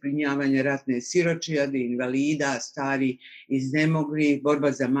žene, zbrinjavanje ratne siročijade, invalida, stari, iznemogli,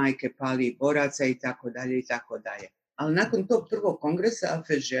 borba za majke palih boraca itd. itd. Ali nakon tog prvog kongresa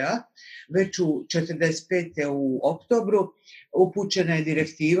AFŽ-a, već u 1945. u oktobru, upućena je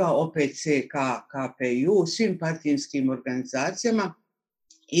direktiva OPCK-KPU svim partijskim organizacijama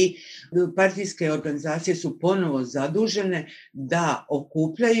i partijske organizacije su ponovo zadužene da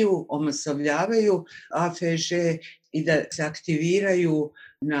okupljaju, omasovljavaju AFŽ i da se aktiviraju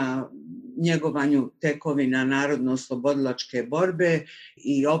na njegovanju tekovina narodno-oslobodilačke borbe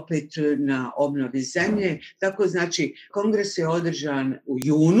i opet na obnovi zemlje. Tako znači, kongres je održan u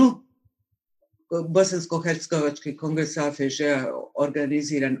junu, Bosansko-hercegovački kongres AFŽ-a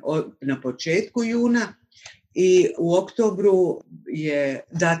organiziran na početku juna i u oktobru je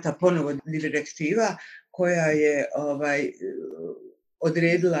data ponovo direktiva koja je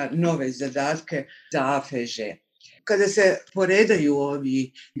odredila nove zadatke za AFŽ. Kada se poredaju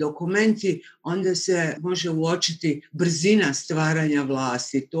ovi dokumenti, onda se može uočiti brzina stvaranja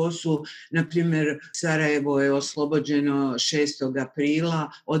vlasti. To su, na primjer, Sarajevo je oslobođeno 6.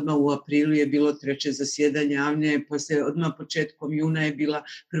 aprila, odmah u aprilu je bilo 3. zasjedanje AVNE, poslije odmah početkom juna je bila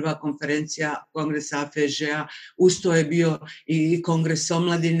prva konferencija kongresa AFŽ-a, uz to je bio i kongres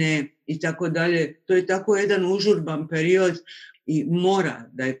omladine i tako dalje. To je tako jedan užurban period i mora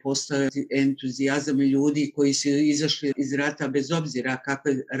da je postojao entuzijazam ljudi koji su izašli iz rata bez obzira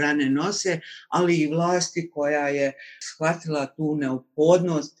kakve rane nose, ali i vlasti koja je shvatila tu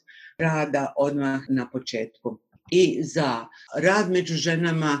neophodnost rada odmah na početku. I za rad među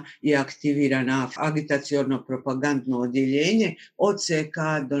ženama je aktivirano agitaciono-propagandno odjeljenje od CK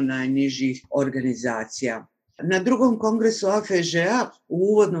do najnižih organizacija. Na drugom kongresu AFŽ-a u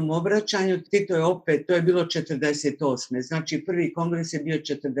uvodnom obraćanju Tito je opet, to je bilo 48. Znači prvi kongres je bio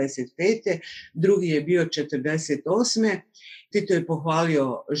 45. Drugi je bio 48. Tito je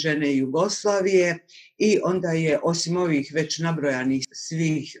pohvalio žene Jugoslavije i onda je osim ovih već nabrojanih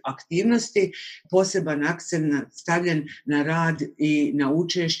svih aktivnosti poseban akcent stavljen na rad i na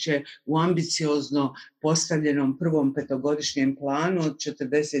učešće u ambiciozno postavljenom prvom petogodišnjem planu od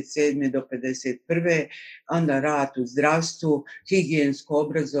 47. do 51. Onda rad u zdravstvu, higijensko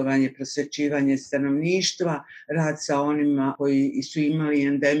obrazovanje, prosvećivanje stanovništva, rad sa onima koji su imali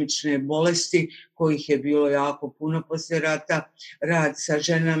endemične bolesti, kojih je bilo jako puno poslije rata, rad sa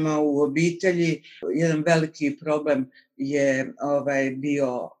ženama u obitelji. Jedan veliki problem je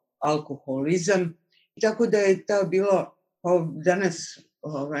bio alkoholizam. Tako da je to bilo danas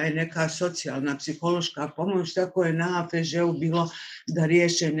neka socijalna, psihološka pomoć, tako je na AFŽ-u bilo da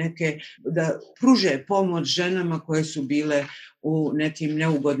riješe da pruže pomoć ženama koje su bile u nekim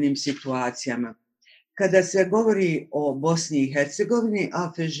neugodnim situacijama. Kada se govori o Bosni i Hercegovini,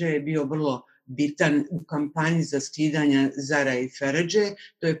 AFŽ je bio vrlo bitan u kampanji za skidanje Zara i Feredže,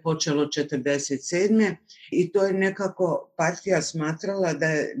 to je počelo 1947. I to je nekako partija smatrala da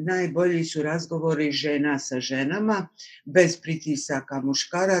najbolji su razgovori žena sa ženama, bez pritisaka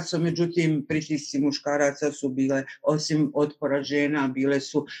muškaraca, međutim pritisci muškaraca su bile, osim otpora žena,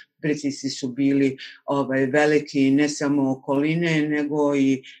 pritisci su bili veliki, ne samo okoline, nego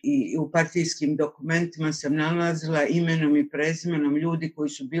i u partijskim dokumentima sam nalazila imenom i prezimenom ljudi koji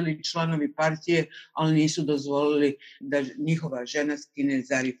su bili članovi partije, ali nisu dozvolili da njihova žena skine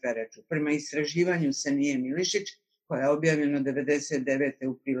Zari i Feredžu. Prema istraživanju Senije Milišić, koja je objavljena 1999.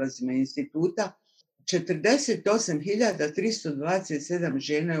 u prilazima instituta, 48.327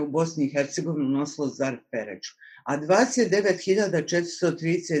 žena je u Bosni i Hercegovini nosilo Zar Feredžu, a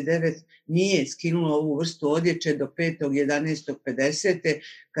 29.439 nije skinulo ovu vrstu odjeće do 5.11.50.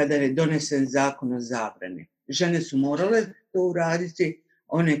 kada je donesen zakon o zabrani. Žene su morale to uraditi,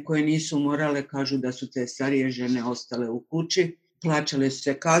 one koje nisu morale kažu da su te starije žene ostale u kući. Plaćale su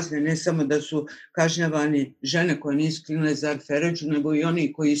se kazne, ne samo da su kažnjavani žene koje nisu skinule Zar Feredžu, nego i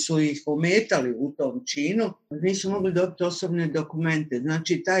oni koji su ih ometali u tom činu, nisu mogli dobiti osobne dokumente.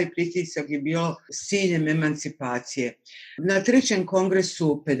 Znači, taj pritisak je bio s ciljem emancipacije. Na trećem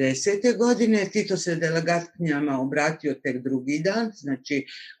kongresu 50. godine Tito se delegatkinjama obratio tek drugi dan, znači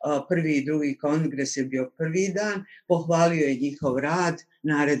prvi i drugi kongres je bio prvi dan, pohvalio je njihov rad,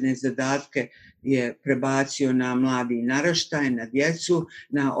 naredne zadatke je prebacio na mladi naraštaj, na djecu,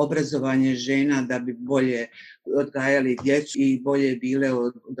 na obrazovanje žena da bi bolje odgajali djecu i bolje bile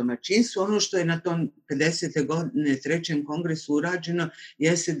u domaćinstvu. Ono što je na tom 50. godine trećem kongresu urađeno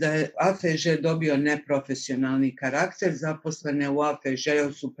jeste da je AFŽ dobio neprofesionalni karakter, zaposlene u AFŽ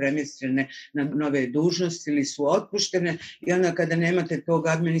su premještene na nove dužnosti ili su otpuštene i onda kada nemate tog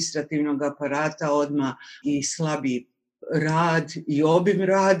administrativnog aparata odmah i slabi rad i obim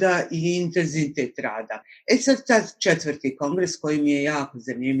rada i intenzitet rada. Sad četvrti kongres koji mi je jako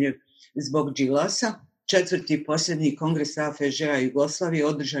zanimljiv zbog Đilasa, Četvrti posljednji kongres AFŽ-a Jugoslavije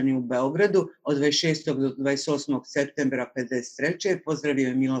održan je u Beogradu od 26. do 28. septembra 1953. Pozdravio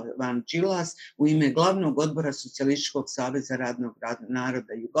je Milovan Đilas u ime glavnog odbora Socijalističkog saveza radnog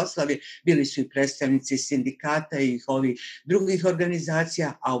naroda Jugoslavije. Bili su i predstavnici sindikata i ovih drugih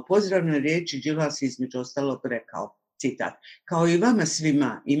organizacija, a u pozdravnoj riječi Đilas između ostalog rekao, citat, kao i vama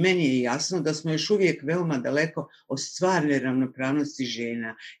svima i meni je jasno da smo još uvijek veoma daleko od stvarne ravnopravnosti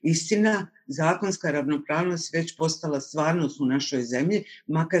žena. Istina, zakonska ravnopravnost već postala stvarnost u našoj zemlji,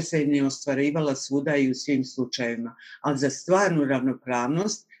 makar se i ne ostvarivala svuda i u svim slučajevima. Ali za stvarnu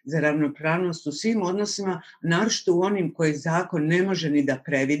ravnopravnost, za ravnopravnost u svim odnosima, naročito u onim koje zakon ne može ni da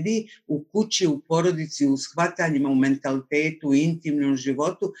previdi, u kući, u porodici, u shvatanjima, u mentalitetu, u intimnom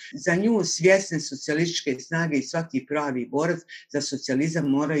životu, za nju svjesne socijalističke snage i svaki pravi borac za socijalizam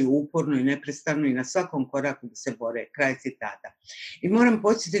moraju uporno i neprestano i na svakom koraku da se bore. Kraj citata. I moram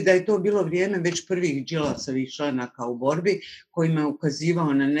podsjetiti da je to bilo vrijeme već prvih Đilasovih članaka u borbi, kojima je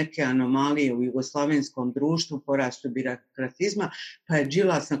ukazivao na neke anomalije u jugoslavenskom društvu, porastu birokratizma, pa je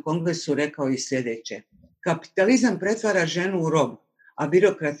Đilas na kongresu rekao i sljedeće. Kapitalizam pretvara ženu u rob, a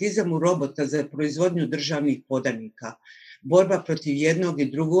birokratizam u robota za proizvodnju državnih podanika. Borba protiv jednog i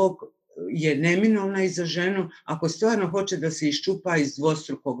drugog je neminovna i za ženu ako stvarno hoće da se iščupa iz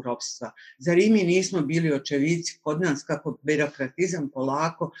dvostrukog ropstva. Zar i mi nismo bili očevici kod nas kako birokratizam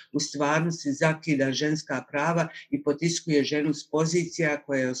polako u stvarnosti zakida ženska prava i potiskuje ženu s pozicija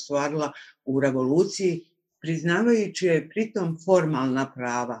koje je ostvarila u revoluciji, priznavajući je pritom formalna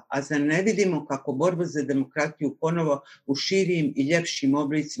prava, a zar ne vidimo kako borba za demokratiju ponovo u širijim i ljepšim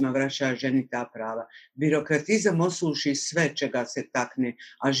oblicima vraća ženi ta prava. Birokratizam osuši sve čega se takne,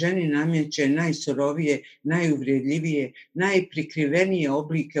 a ženi namjeće najsurovije, najuvredljivije, najprikrivenije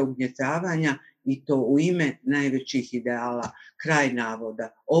oblike ugnjetavanja i to u ime najvećih ideala. Kraj navoda.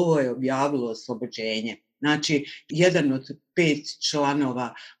 Ovo je objavilo Oslobođenje. Znači, jedan od 5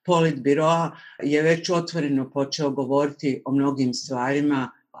 članova politbiroa je već otvoreno počeo govoriti o mnogim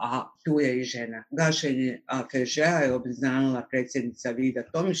stvarima, a tu je i žena. Gašenje AFŽ-a je obznanila predsjednica Vida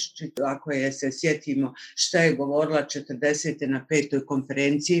Tomišić. Ako je se sjetimo šta je govorila 40. na 5.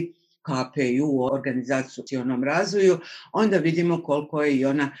 konferenciji KPU o organizacionom razvoju, onda vidimo koliko je i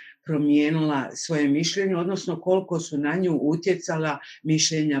ona promijenila svoje mišljenje, odnosno koliko su na nju utjecala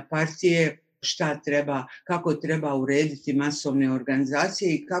mišljenja partije, šta treba, kako treba urediti masovne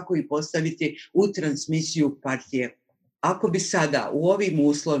organizacije i kako ih postaviti u transmisiju partije. Ako bi sada u ovim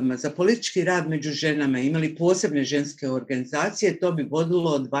uslovima za politički rad među ženama imali posebne ženske organizacije, to bi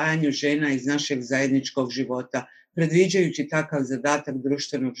vodilo odvajanju žena iz našeg zajedničkog života. Predviđajući takav zadatak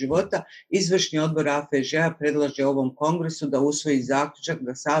društvenog života, izvršni odbor AFŽ-a predlaže ovom kongresu da usvoji zaključak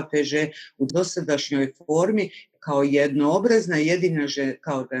da se AFŽ u dosadašnjoj formi kao jednoobrazna jedina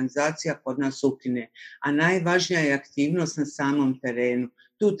ženska organizacija kod nas ukine, a najvažnija je aktivnost na samom terenu.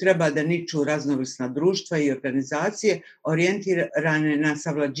 Tu treba da niču raznovrsna društva i organizacije orijentirane na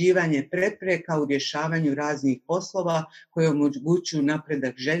savlađivanje prepreka u rješavanju raznih poslova koje omogućuju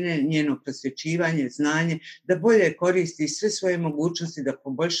napredak žene, njeno prosvjećivanje, znanje, da bolje koristi sve svoje mogućnosti da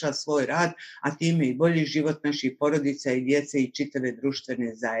poboljša svoj rad, a time i bolji život naših porodica i djece i čitave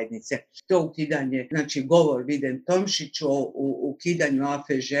društvene zajednice. To ukidanje, znači govor Vide Tomišić o ukidanju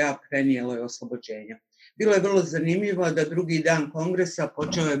AFŽ-a prenijelo je Oslobođenje. Bilo je vrlo zanimljivo da drugi dan kongresa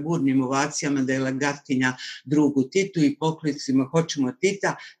počeo je burnim ovacijama delegatkinja drugu Titu i poklicima hoćemo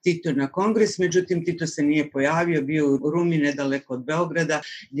Tita, Tito na kongres, međutim Tito se nije pojavio, bio u Rumi nedaleko od Beograda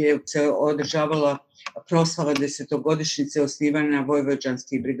gdje se održavala proslava 10-godišnjice osnivanja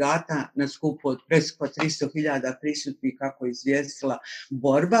vojvođanskih brigada na skupu od preko 300.000 prisutnih, kako je izvijestila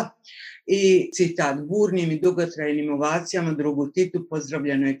Borba. I citat, burnim i dugotrajnim ovacijama drugu Titu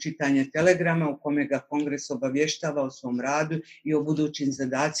pozdravljeno je čitanje telegrama u kome ga kongres obavještava o svom radu i o budućim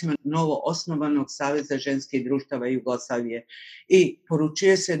zadacima novo osnovanog Saveza ženskih društava Jugoslavije. I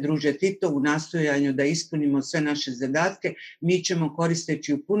poručuje se, druže Tito, u nastojanju da ispunimo sve naše zadatke, mi ćemo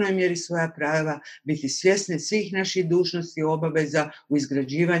koristeći u punoj mjeri svoja prava biti svjesni svih naših dužnosti i obaveza u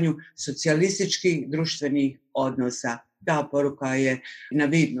izgrađivanju socijalističkih društvenih odnosa. Ta poruka je na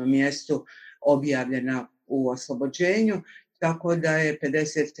vidnom mjestu objavljena u Oslobođenju, tako da je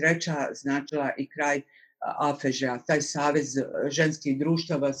 53. značila i kraj AFŽ-a. Taj savez ženskih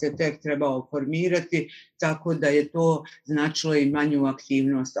društava se tek trebao formirati, tako da je to značilo i manju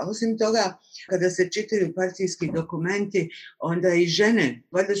aktivnost. A osim toga, kada se čitaju partijski dokumenti, onda i žene,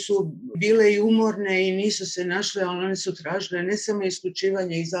 valjda su bile i umorne i nisu se našle, ali one su tražile ne samo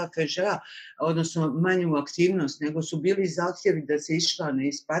isključivanje iz AFŽ-a, odnosno manju aktivnost, nego su bili zahtjevi da se iščlane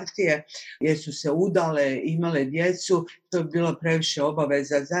iz partije, jer su se udale, imale djecu, to je bilo previše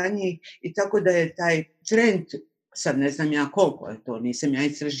obaveza za njih i tako da je taj trend, sad ne znam ja koliko je to, nisam ja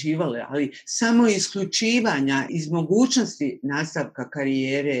istraživala, ali samo isključivanja iz mogućnosti nastavka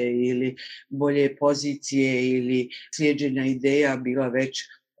karijere ili bolje pozicije ili slijeđenja ideja bila već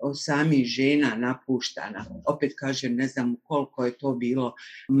od samih žena napuštana. Opet kažem, ne znam koliko je to bilo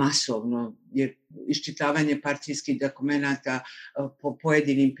masovno, jer iščitavanje partijskih dokumenata po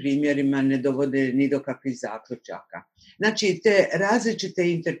pojedinim primjerima ne dovode ni do kakvih zaključaka. Znači, te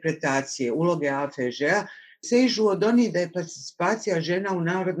različite interpretacije uloge AFŽ-a sežu od onih da je participacija žena u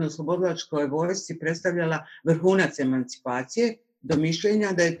narodno-oslobodilačkoj vojsci predstavljala vrhunac emancipacije, do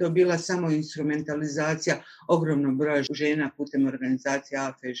mišljenja da je to bila samo instrumentalizacija ogromnog broja žena putem organizacije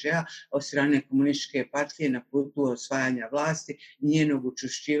AFŽ-a od strane komunističke partije na putu osvajanja vlasti i njenog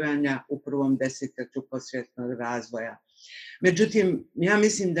učvršćivanja u prvom desetljeću poslijeratnog razvoja. Međutim, ja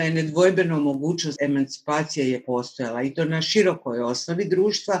mislim da je nedvojbeno mogućnost emancipacije je postojala i to na širokoj osnovi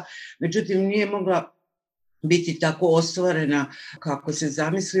društva, međutim nije mogla biti tako ostvarena kako se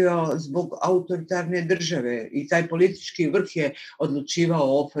zamislio zbog autoritarne države i taj politički vrh je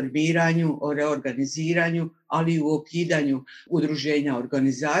odlučivao o formiranju, o reorganiziranju, ali i u ukidanju udruženja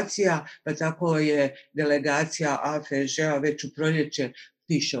organizacija, pa tako je delegacija AFŽ-a već u proljeće,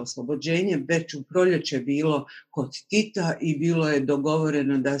 piše oslobođenje, već u proljeće bilo kod Tita i bilo je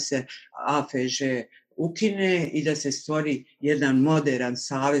dogovoreno da se AFŽ ukine i da se stvori jedan moderan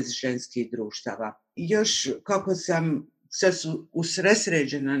savez ženskih društava. Još kako sam sad su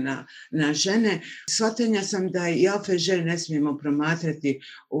usresređena na žene, shvatila sam da i AFŽ ne smijemo promatrati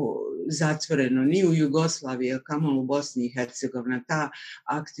zatvoreno ni u Jugoslaviji, kamoli u Bosni i Hercegovini. Ta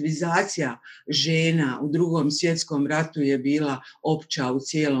aktivizacija žena u Drugom svjetskom ratu je bila opća u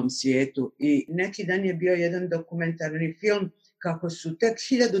cijelom svijetu i neki dan je bio jedan dokumentarni film kako su tek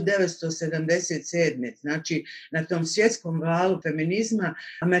 1977. znači na tom svjetskom valu feminizma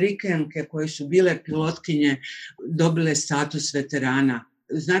Amerikanke koje su bile pilotkinje dobile status veterana.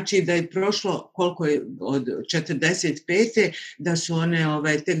 Znači da je prošlo koliko je od 45. da su one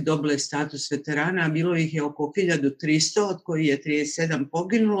tek dobile status veterana, a bilo ih je oko 1300, od kojih je 37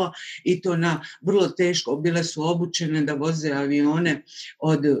 poginulo i to na vrlo teško, bile su obučene da voze avione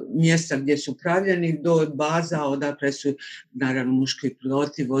od mjesta gdje su pravljeni do baza odakle su naravno muški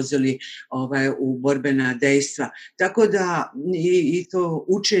piloti vozili u borbena dejstva. Tako da i to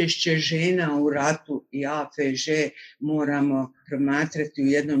učešće žena u ratu i AFŽ moramo promatrati u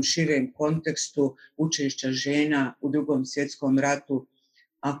jednom širem kontekstu učešća žena u Drugom svjetskom ratu,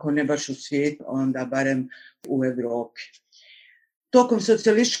 ako ne baš u svijetu, onda barem u Europi. Tokom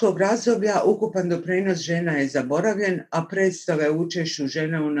socijalističkog razdoblja ukupan doprinos žena je zaboravljen, a predstave o učešću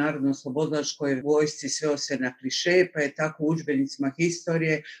žena u narodno-oslobodilačkoj vojsci sveo se na kliše, pa je tako u udžbenicima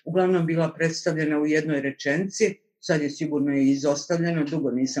historije uglavnom bila predstavljena u jednoj rečenici, sad je sigurno i izostavljeno,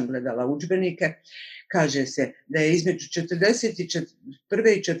 dugo nisam gledala udžbenike. Kaže se da je između 1941.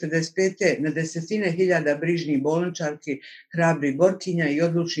 i 1945. na desetine hiljada brižnih bolničarki, hrabrih borkinja i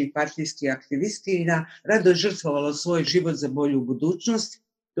odlučnih partijskih aktivistina rado žrtvovalo svoj život za bolju budućnost.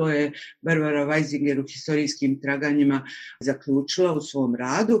 To je Barbara Weisinger u historijskim traganjima zaključila u svom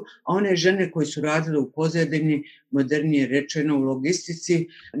radu, a one žene koje su radile u pozadini, modernije rečeno u logistici,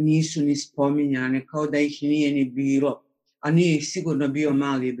 nisu ni spominjane, kao da ih nije ni bilo, a nije ih sigurno bio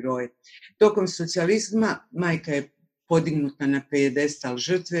mali broj. Tokom socijalizma majka je podignuta na pijedestal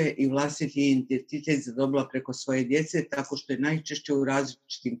žrtve i vlastiti identitet zadobila preko svoje djece, tako što je najčešće u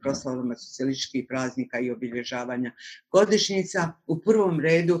različitim proslavama socijalističkih praznika i obilježavanja godišnjica. U prvom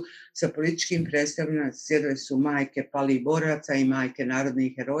redu sa političkim predstavljama sjedile su majke palih boraca i majke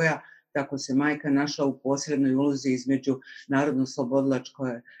narodnih heroja, tako se majka našla u posrednoj ulozi između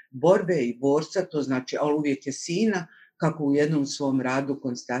narodno-oslobodilačke borbe i borca, to znači, ali uvijek je sina, kako u jednom svom radu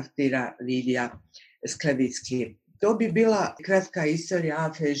konstatira Lidija Sklevicki. To bi bila kratka istorija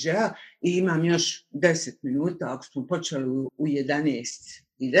AFŽ-a i imam još 10 minuta, ako smo počeli u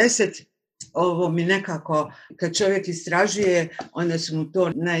 11:10. Ovo mi nekako, kad čovjek istražuje, onda su mu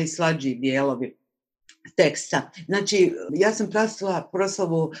to najslađiji dijelovi teksta. Znači, ja sam pratila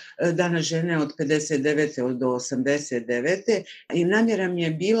proslavu Dana žene od 59. do 89. i namjera mi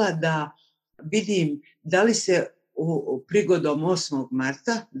je bila da vidim da li se prigodom 8.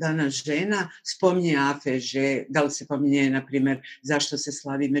 marta, Dana žena, spominje AFŽ, da li se spominje, na primjer, zašto se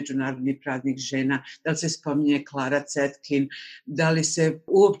slavi Međunarodni praznik žena, da li se spominje Klara Cetkin, da li se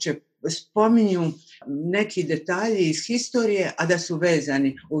uopće spominju neki detalji iz historije, a da su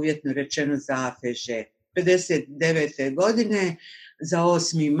vezani, uvjetno rečeno, za AFŽ. 59. godine za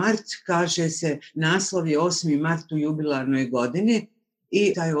 8. mart, kaže se, naslov je 8. mart u jubilarnoj godini,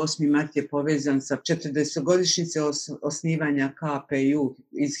 i taj 8. mart je povezan sa 40-godišnjice osnivanja KPJ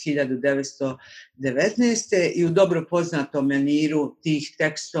iz 1919. I u dobro poznatom maniru tih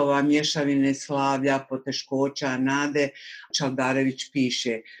tekstova mješavine slavlja, poteškoća, nade, Čaldarević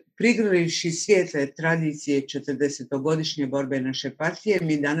piše: prigrlivši svijetle tradicije 40-godišnje borbe naše partije,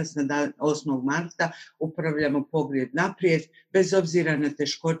 mi danas na dan 8. marta upravljamo pogled naprijed, bez obzira na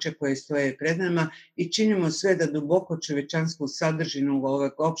teškoće koje stoje pred nama, i činimo sve da duboko čovječansku sadržinu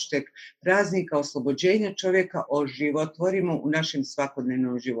ovog opšteg praznika oslobođenja čovjeka oživotvorimo u našem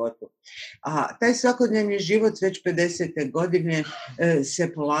svakodnevnom životu. A taj svakodnevni život već 50. godine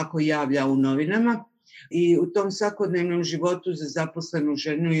se polako javlja u novinama. I u tom svakodnevnom životu za zaposlenu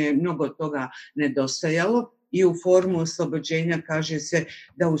ženu je mnogo toga nedostajalo i u formu oslobođenja kaže se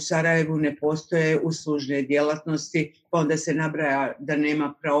da u Sarajevu ne postoje uslužne djelatnosti, pa onda se nabraja da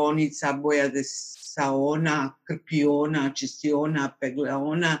nema praonica, bojade saona, krpiona, čistiona,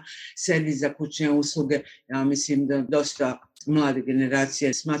 pegleona, servis za kućne usluge. Ja mislim da dosta mlade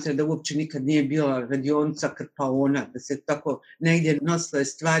generacije smatra da uopće nikad nije bila radionica krpaona, da se tako negdje nosile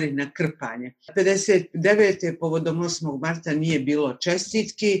stvari na krpanje. 59. povodom 8. marta nije bilo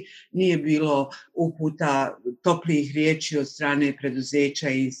čestitki, nije bilo uputa toplih riječi od strane preduzeća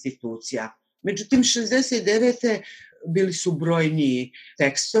i institucija. Međutim, 69. bili su brojniji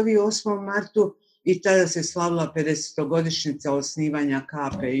tekstovi u 8. martu, i tada se slavila 50-godišnjica osnivanja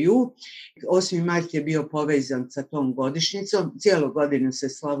KPJ. 8. mart je bio povezan sa tom godišnjicom. Cijelu godinu se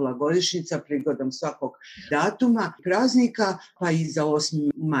slavila godišnjica prigodom svakog datuma, praznika, pa i za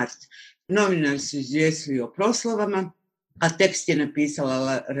 8. mart. Novinari su izvijestili o proslavama, a tekst je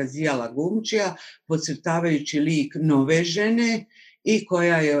napisala Razijala Gumčija, podcrtavajući lik nove žene i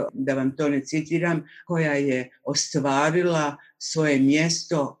koja je, da vam to ne citiram, koja je ostvarila svoje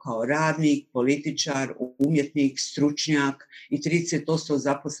mjesto kao radnik, političar, umjetnik, stručnjak i 30%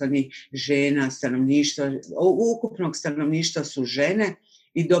 zaposlenih žena, stanovništva, ukupnog stanovništva su žene,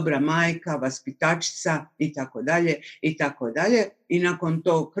 i dobra majka, vaspitačica i tako dalje i tako dalje. I nakon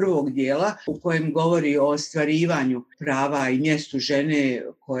tog prvog dijela u kojem govori o ostvarivanju prava i mjestu žene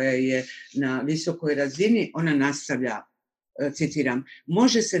koja je na visokoj razini, ona nastavlja, citiram: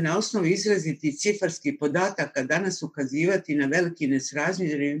 može se na osnovu izraziti cifarskih podataka danas ukazivati na veliki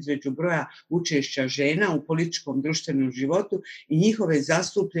nesrazmjer između broja učešća žena u političkom društvenom životu i njihove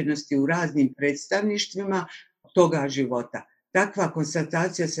zastupljenosti u raznim predstavništvima toga života. Takva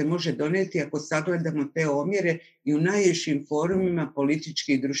konstatacija se može donijeti ako sagledamo te omjere i u najvišim forumima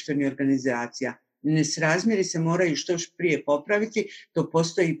političkih i društvenih organizacija. Nesrazmjeri se moraju što prije popraviti, to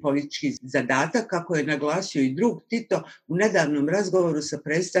postoji politički zadatak, kako je naglasio i drug Tito u nedavnom razgovoru sa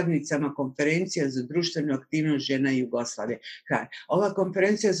predstavnicama Konferencija za društvenu aktivnost žena Jugoslavije. Ova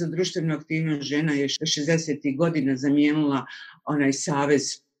Konferencija za društvenu aktivnost žena je 60. godina zamijenila onaj savez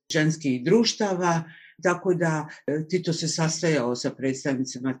ženskih društava, tako da Tito se sastajao sa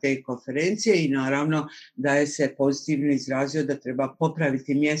predstavnicima te konferencije i naravno da je se pozitivno izrazio da treba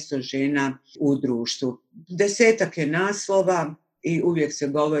popraviti mjesto žena u društvu. Desetak je naslova i uvijek se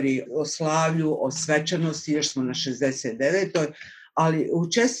govori o slavlju, o svečanosti, još smo na 69. ali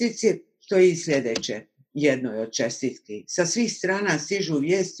u čestitci stoji sljedeće. Jednoj od čestitki. Sa svih strana stižu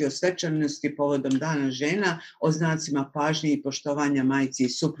vijesti o svečanosti povodom Dana žena, o znacima pažnje i poštovanja majci i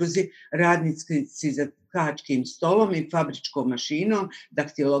supruzi, radnici za tkačkim stolom i fabričkom mašinom,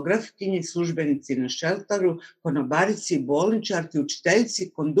 daktilografkinji, službenici na šeltaru, konobarici, bolničarki,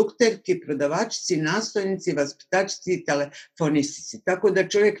 učiteljci, kondukterki, prodavačici, nastojnici, vaspitačici i telefonistici. Tako da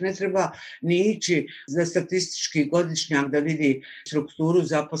čovjek ne treba ni ići za statistički godišnjak da vidi strukturu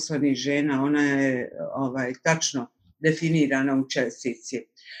zaposlenih žena, ona je tačno definirana u čestici.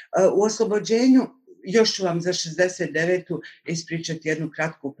 U oslobođenju još ću vam za 69. ispričati jednu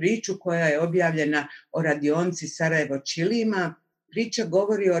kratku priču koja je objavljena o radionici Sarajevo Ćilima. Priča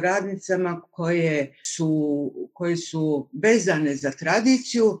govori o radnicama koje su vezane za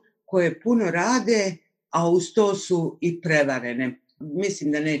tradiciju, koje puno rade, a uz to su i prevarene.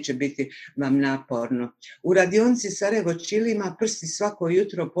 Mislim da neće biti vam naporno. U radionici Sarajevo Ćilima prsti svako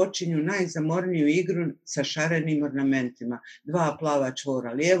jutro počinju najzamorniju igru sa šarenim ornamentima. 2 plava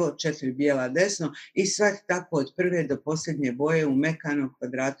čvora lijevo, 4 bijela desno i sve tako od prve do posljednje boje u mekanom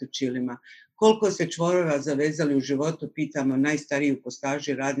kvadratu Ćilima. Koliko ste čvorova zavezali u životu, pitamo najstariju po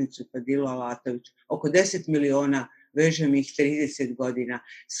staži radnicu Padilu Alatović. Oko 10 miliona, vežem ih 30 godina.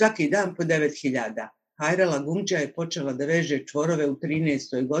 Svaki dan po 9.000. Hajrala Gumčija je počela da veže čvorove u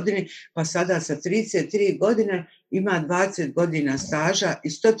 13. godini, pa sada sa 33 godine ima 20 godina staža i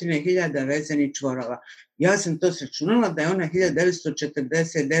 100.000 vezanih čvorova. Ja sam to sračunala da je ona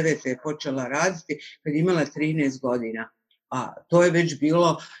 1949. počela raditi kad imala 13 godina. a to je već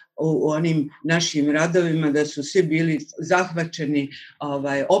bilo u onim našim radovima da su svi bili zahvaćeni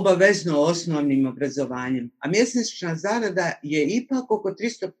obavezno osnovnim obrazovanjem. A mjesečna zarada je ipak oko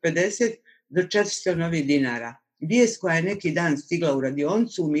 350 do 400 novih dinara. Vijest koja je neki dan stigla u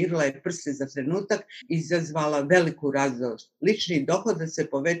radionicu umirila je prste za trenutak i izazvala veliku radost. Lični dohodak se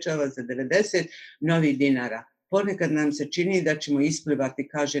povećava za 90 novih dinara. Ponekad nam se čini da ćemo isplivati,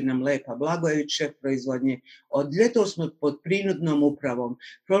 kaže nam Lepa Blagojević, šef proizvodnje. Od ljetos smo pod prinudnom upravom.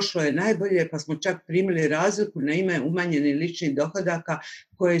 Prošlo je najbolje, pa smo čak primili razliku na ime umanjenih ličnih dohodaka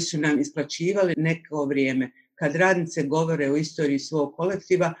koje su nam isplaćivali neko vrijeme. Kad radnice govore o istoriji svog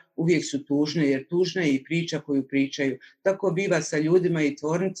kolektiva, uvijek su tužne, jer tužna je i priča koju pričaju. Tako biva sa ljudima i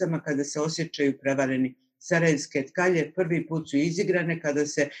tvornicama kada se osjećaju prevareni. Sarajevske tkalje prvi put su izigrane kada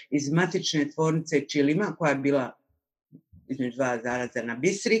se iz matične tvornice Čilima, koja je bila između dva zaraza na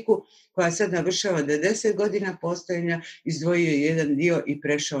Bisriku, koja sad navršava 90 godina postojanja, izdvojio jedan dio i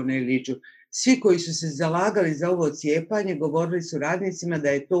prešao na Iliđu. Svi koji su se zalagali za ovo cijepanje govorili su radnicima da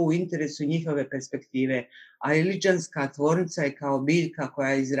je to u interesu njihove perspektive, a Iliđanska tvornica je kao biljka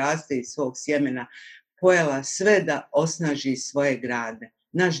koja izraste iz svog sjemena pojela sve da osnaži svoje grade.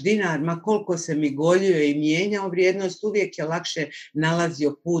 Naš dinar, ma koliko se migoljio i mijenjao vrijednost, uvijek je lakše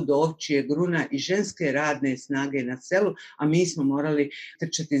nalazio put do ovčije gruna i ženske radne snage na selu, a mi smo morali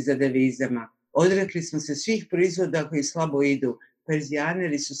trčati za devizama. Odrekli smo se svih proizvoda koji slabo idu.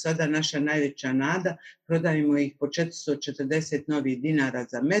 Perzijaneri su sada naša najveća nada, prodajemo ih po 440 novih dinara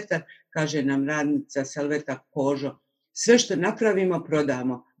za metar, kaže nam radnica Salveta Kožo. Sve što napravimo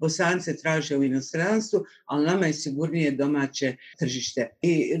prodamo. Bosance traže u inostranstvu, ali nama je sigurnije domaće tržište.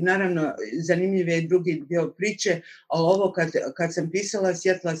 I naravno, zanimljiv je drugi dio priče, ali ovo kad sam pisala,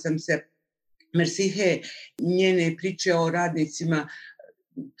 sjetila sam se Mersihe, njene priče o radnicima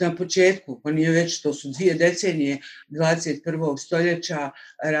na početku, pa nije već, to su 2 decenije 21. stoljeća,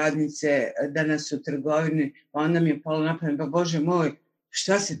 radnice danas u trgovini, pa onda mi je palo na pamet, pa Bože moj,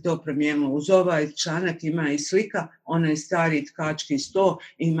 šta se to promijenilo? Uz ovaj članak ima i slika, onaj stari tkački sto,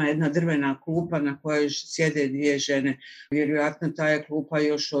 ima jedna drvena klupa na kojoj sjede 2 žene. Vjerojatno ta je klupa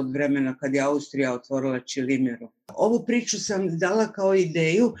još od vremena kad je Austrija otvorila Čilimeru. Ovu priču sam dala kao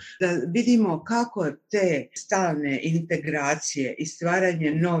ideju da vidimo kako te stalne integracije i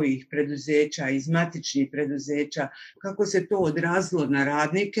stvaranje novih preduzeća iz matičnih preduzeća, kako se to odrazilo na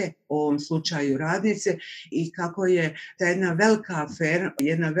radnike, u ovom slučaju radnice, i kako je ta jedna velika afera,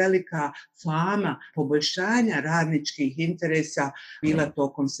 jedna velika fama poboljšanja radničkih interesa bila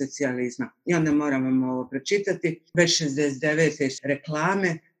tokom socijalizma. I onda moram vam ovo pročitati. Već 69.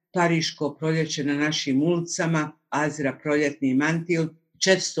 reklame, Pariško proljeće na našim ulicama, Azra proljetni mantil,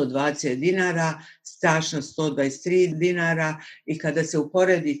 420 dinara, Stašna 123 dinara, i kada se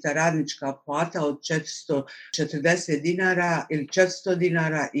uporedi ta radnička plata od 440 dinara ili 400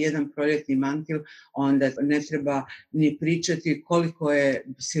 dinara i jedan proljetni mantil, onda ne treba ni pričati koliko je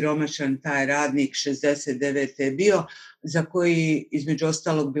siromašan taj radnik 69. bio, za koji između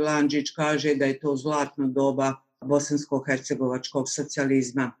ostalog Bilandžić kaže da je to zlatno doba bosansko-hercegovačkog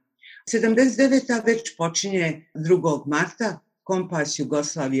socijalizma. 79. već počinje 2. marta, kompas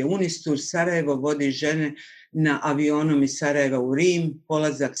Jugoslavije Unistur, Sarajevo vodi žene na avionom iz Sarajeva u Rim,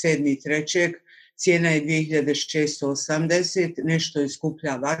 polazak 7.3. Cijena je 2680, nešto je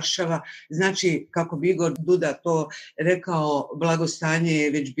skuplja Varšava. Znači, kako bi Igor Duda to rekao, blagostanje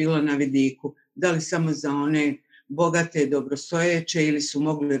je već bilo na vidiku. Da li samo za one bogate, dobrostojeće, ili su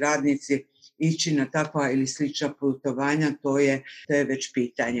mogli radnici ići na takva ili slična putovanja, to je već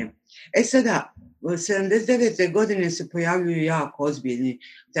pitanje. Sada, 79. godine se pojavljuju jako ozbiljni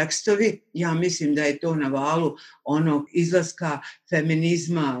tekstovi. Ja mislim da je to na valu onog izlaska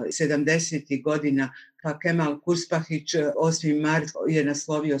feminizma 70. godina, pa Kemal Kurspahić 8. mart je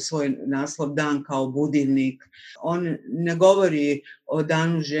naslovio svoj naslov Dan kao budilnik. On ne govori o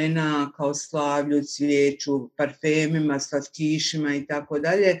danu žena kao slavlju, cvijeću, parfemima, slatkišima i tako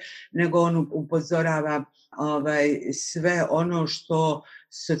dalje, nego on upozorava sve ono što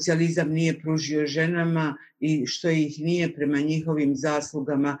socijalizam nije pružio ženama i što ih nije prema njihovim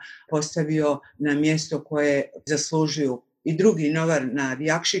zaslugama postavio na mjesto koje zaslužuju. I drugi novinar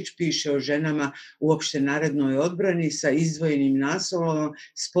Jakšić piše o ženama u opštenarodnoj odbrani sa izdvojenim naslovom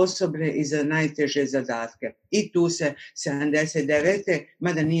sposobne i za najteže zadatke. I tu se 79.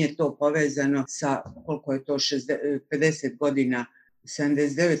 mada nije to povezano sa koliko je to 50 godina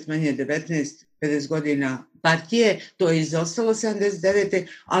 79 manje 19, 50 godina partije, to je izostalo 79.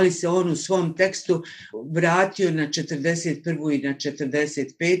 ali se on u svom tekstu vratio na 41. i na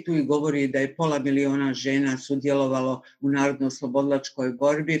 45. i govori da je 500.000 žena sudjelovalo u narodno-oslobodilačkoj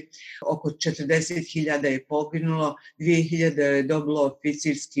borbi, oko 40.000 je poginulo, 2.000 je dobilo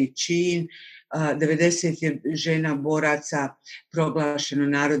oficirski čin, 90 je žena boraca proglašeno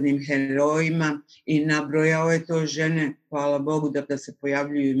narodnim herojima i nabrojao je to žene, hvala Bogu da se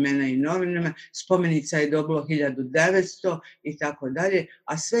pojavljuju imena i novinama, spomenica je dobilo 1900 i tako dalje,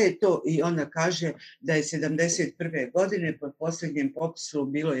 a sve je to i onda kaže da je 71. godine po posljednjem popisu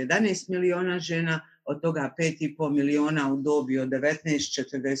bilo 11 miliona žena, od toga 5,5 miliona u dobi od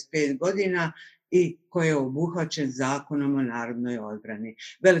 19-45 godina i koji je obuhvaćen zakonom o narodnoj odbrani.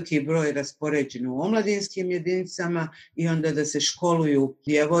 Veliki broj je raspoređen u omladinskim jedinicama i onda da se školuju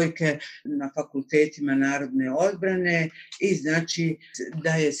djevojke na fakultetima narodne odbrane i znači da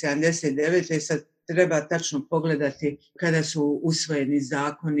je 79. sad treba tačno pogledati kada su usvojeni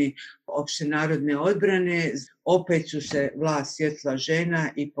zakoni opšte narodne odbrane, opet su se vlast sjetila žena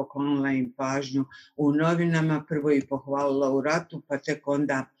i poklonila im pažnju u novinama, prvo ih pohvalila u ratu, pa tek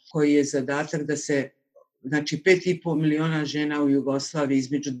onda koji je zadatak da se, znači 5,5 miliona žena u Jugoslaviji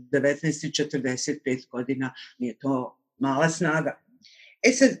između 19 i 45 godina, nije to mala snaga.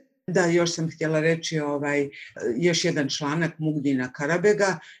 Sad, da, još sam htjela reći, još jedan članak Mugdina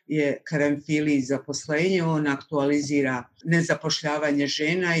Karabega je karanfili i zaposlenje, on aktualizira nezapošljavanje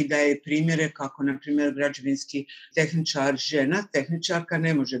žena i daje primjere kako, na primjer, građevinski tehničar žena, tehničarka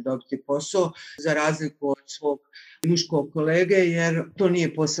ne može dobiti posao za razliku od svog muškog kolege, jer to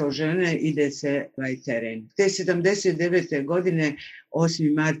nije posao žene, ide se teren. Te 79. godine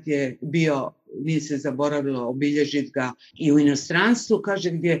 8. mart je bio, nije se zaboravilo obilježiti ga i u inostranstvu,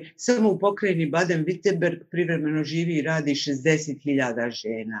 kaže gdje samo u pokrajini Baden-Württemberg privremeno živi i radi 60.000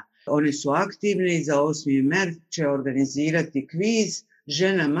 žena. One su aktivne i za 8. mart će organizirati kviz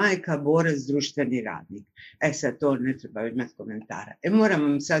žena, majka, borac, društveni radnik. Sad to ne treba imati komentara. Moram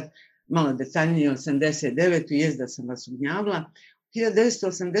vam sad malo detaljnije 89. jest da sam vas ugnjavila.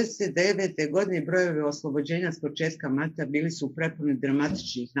 1989. godine brojevi oslobođenja s početka marta bili su prepuni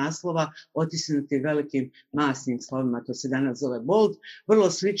dramatičnih naslova, otisnuti velikim masnim slovima, to se danas zove bold,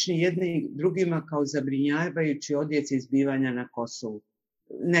 vrlo slični jedni drugima kao zabrinjavajući odjeci izbivanja na Kosovu.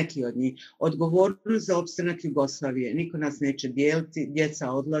 Neki od njih. Odgovornost za opstanak Jugoslavije. Niko nas neće dijeliti,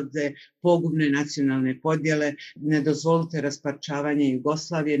 djeca odlaze, pogubne nacionalne podjele, ne dozvolite rasparčavanje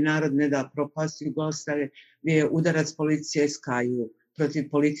Jugoslavije, narod ne da propast Jugoslavije, je udarac policije skaju protiv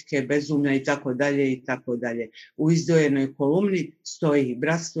politike, bezumlja i tako dalje i tako dalje. U izdvojenoj kolumni stoji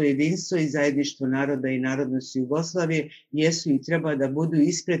bratstvo, jedinstvo i zajedništvo naroda i narodnosti Jugoslavije jesu i treba da budu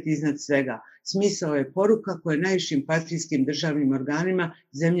ispred iznad svega. Smisao je poruka koje najvišim partijskim državnim organima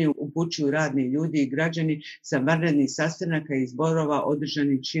zemlje upućuju radni ljudi i građani sa vanrednih sastanaka i zborova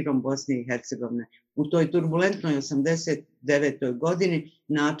održanih širom Bosne i Hercegovine. U toj turbulentnoj 89. godini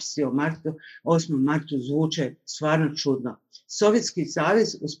napisi o 8. martu zvuče stvarno čudno. Sovjetski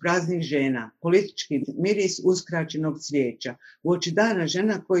savez uz praznih žena, politički miris uskraćenog cvijeća. Uoči dana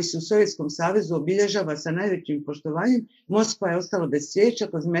žena koji se u Sovjetskom savezu obilježava sa najvećim poštovanjem, Moskva je ostala bez cvijeća,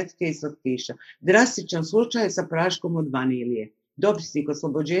 kozmetike i slatkiša. Drastičan slučaj sa praškom od vanilije. Dopisnik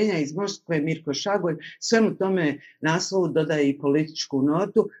oslobođenja iz Moskve Mirko Šagoj svemu tome naslovu dodaje i političku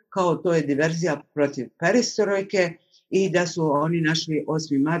notu, kao to je diverzija protiv perestrojke i da su oni našli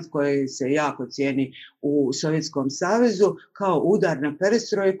 8. mart koji se jako cijeni u Sovjetskom savezu kao udar na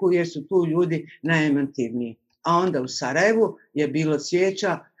perestrojku jer su tu ljudi najemotivniji. A onda u Sarajevu je bilo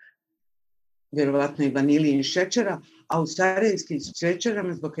cvijeća, vjerovatno i vanilije i šećera, a u sarajevskim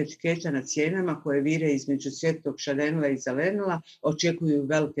šećerama zbog etiketa na cijenama koje vire između cvjetog šarenila i zelenila očekuju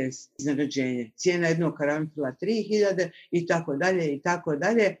velike iznenađenje. Cijena jednog karanfila 3.000 i tako dalje i tako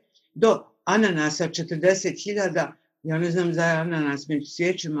dalje, do ananasa 40.000. Ja ne znam za ananas među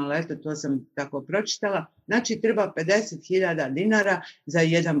cvijećima, ali eto, to sam tako pročitala. Znači, treba 50.000 dinara za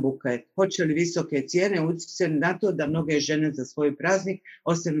jedan buket. Hoće li visoke cijene utjecati na to da mnoge žene za svoj praznik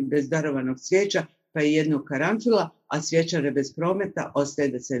ostanu bez darovanog cvijeća, pa i jednog karanfila, a cvijećare bez prometa ostaje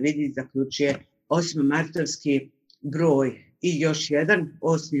da se vidi, zaključuje osmomartovski broj. I još jedan,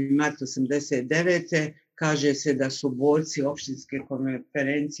 8. mart 89. kaže se da su borci opštinske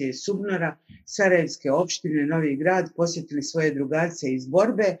konferencije Subnora, Sarajevske opštine, Novi grad posjetili svoje drugarce iz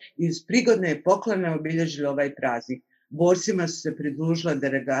borbe i uz prigodne poklone obilježili ovaj praznik. Borcima su se pridružila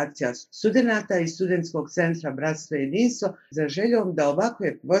delegacija studenata i studentskog centra Bratstvo i jedinstvo za željom da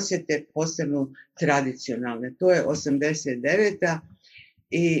ovakve posjete postanu tradicionalne. To je 89.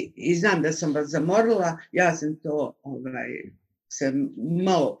 I znam da sam vas zamorila, ja sam to se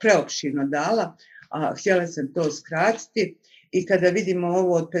malo preopširno dala, a htjela sam to skratiti. I kada vidimo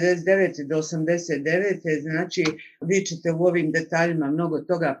ovo od 59. do 89. znači vi ćete u ovim detaljima mnogo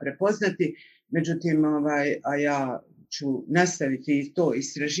toga prepoznati, međutim, a ja ću nastaviti to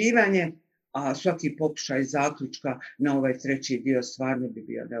istraživanje, a svaki pokušaj zaključka na ovaj treći dio stvarno bi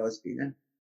bio neozbiljan.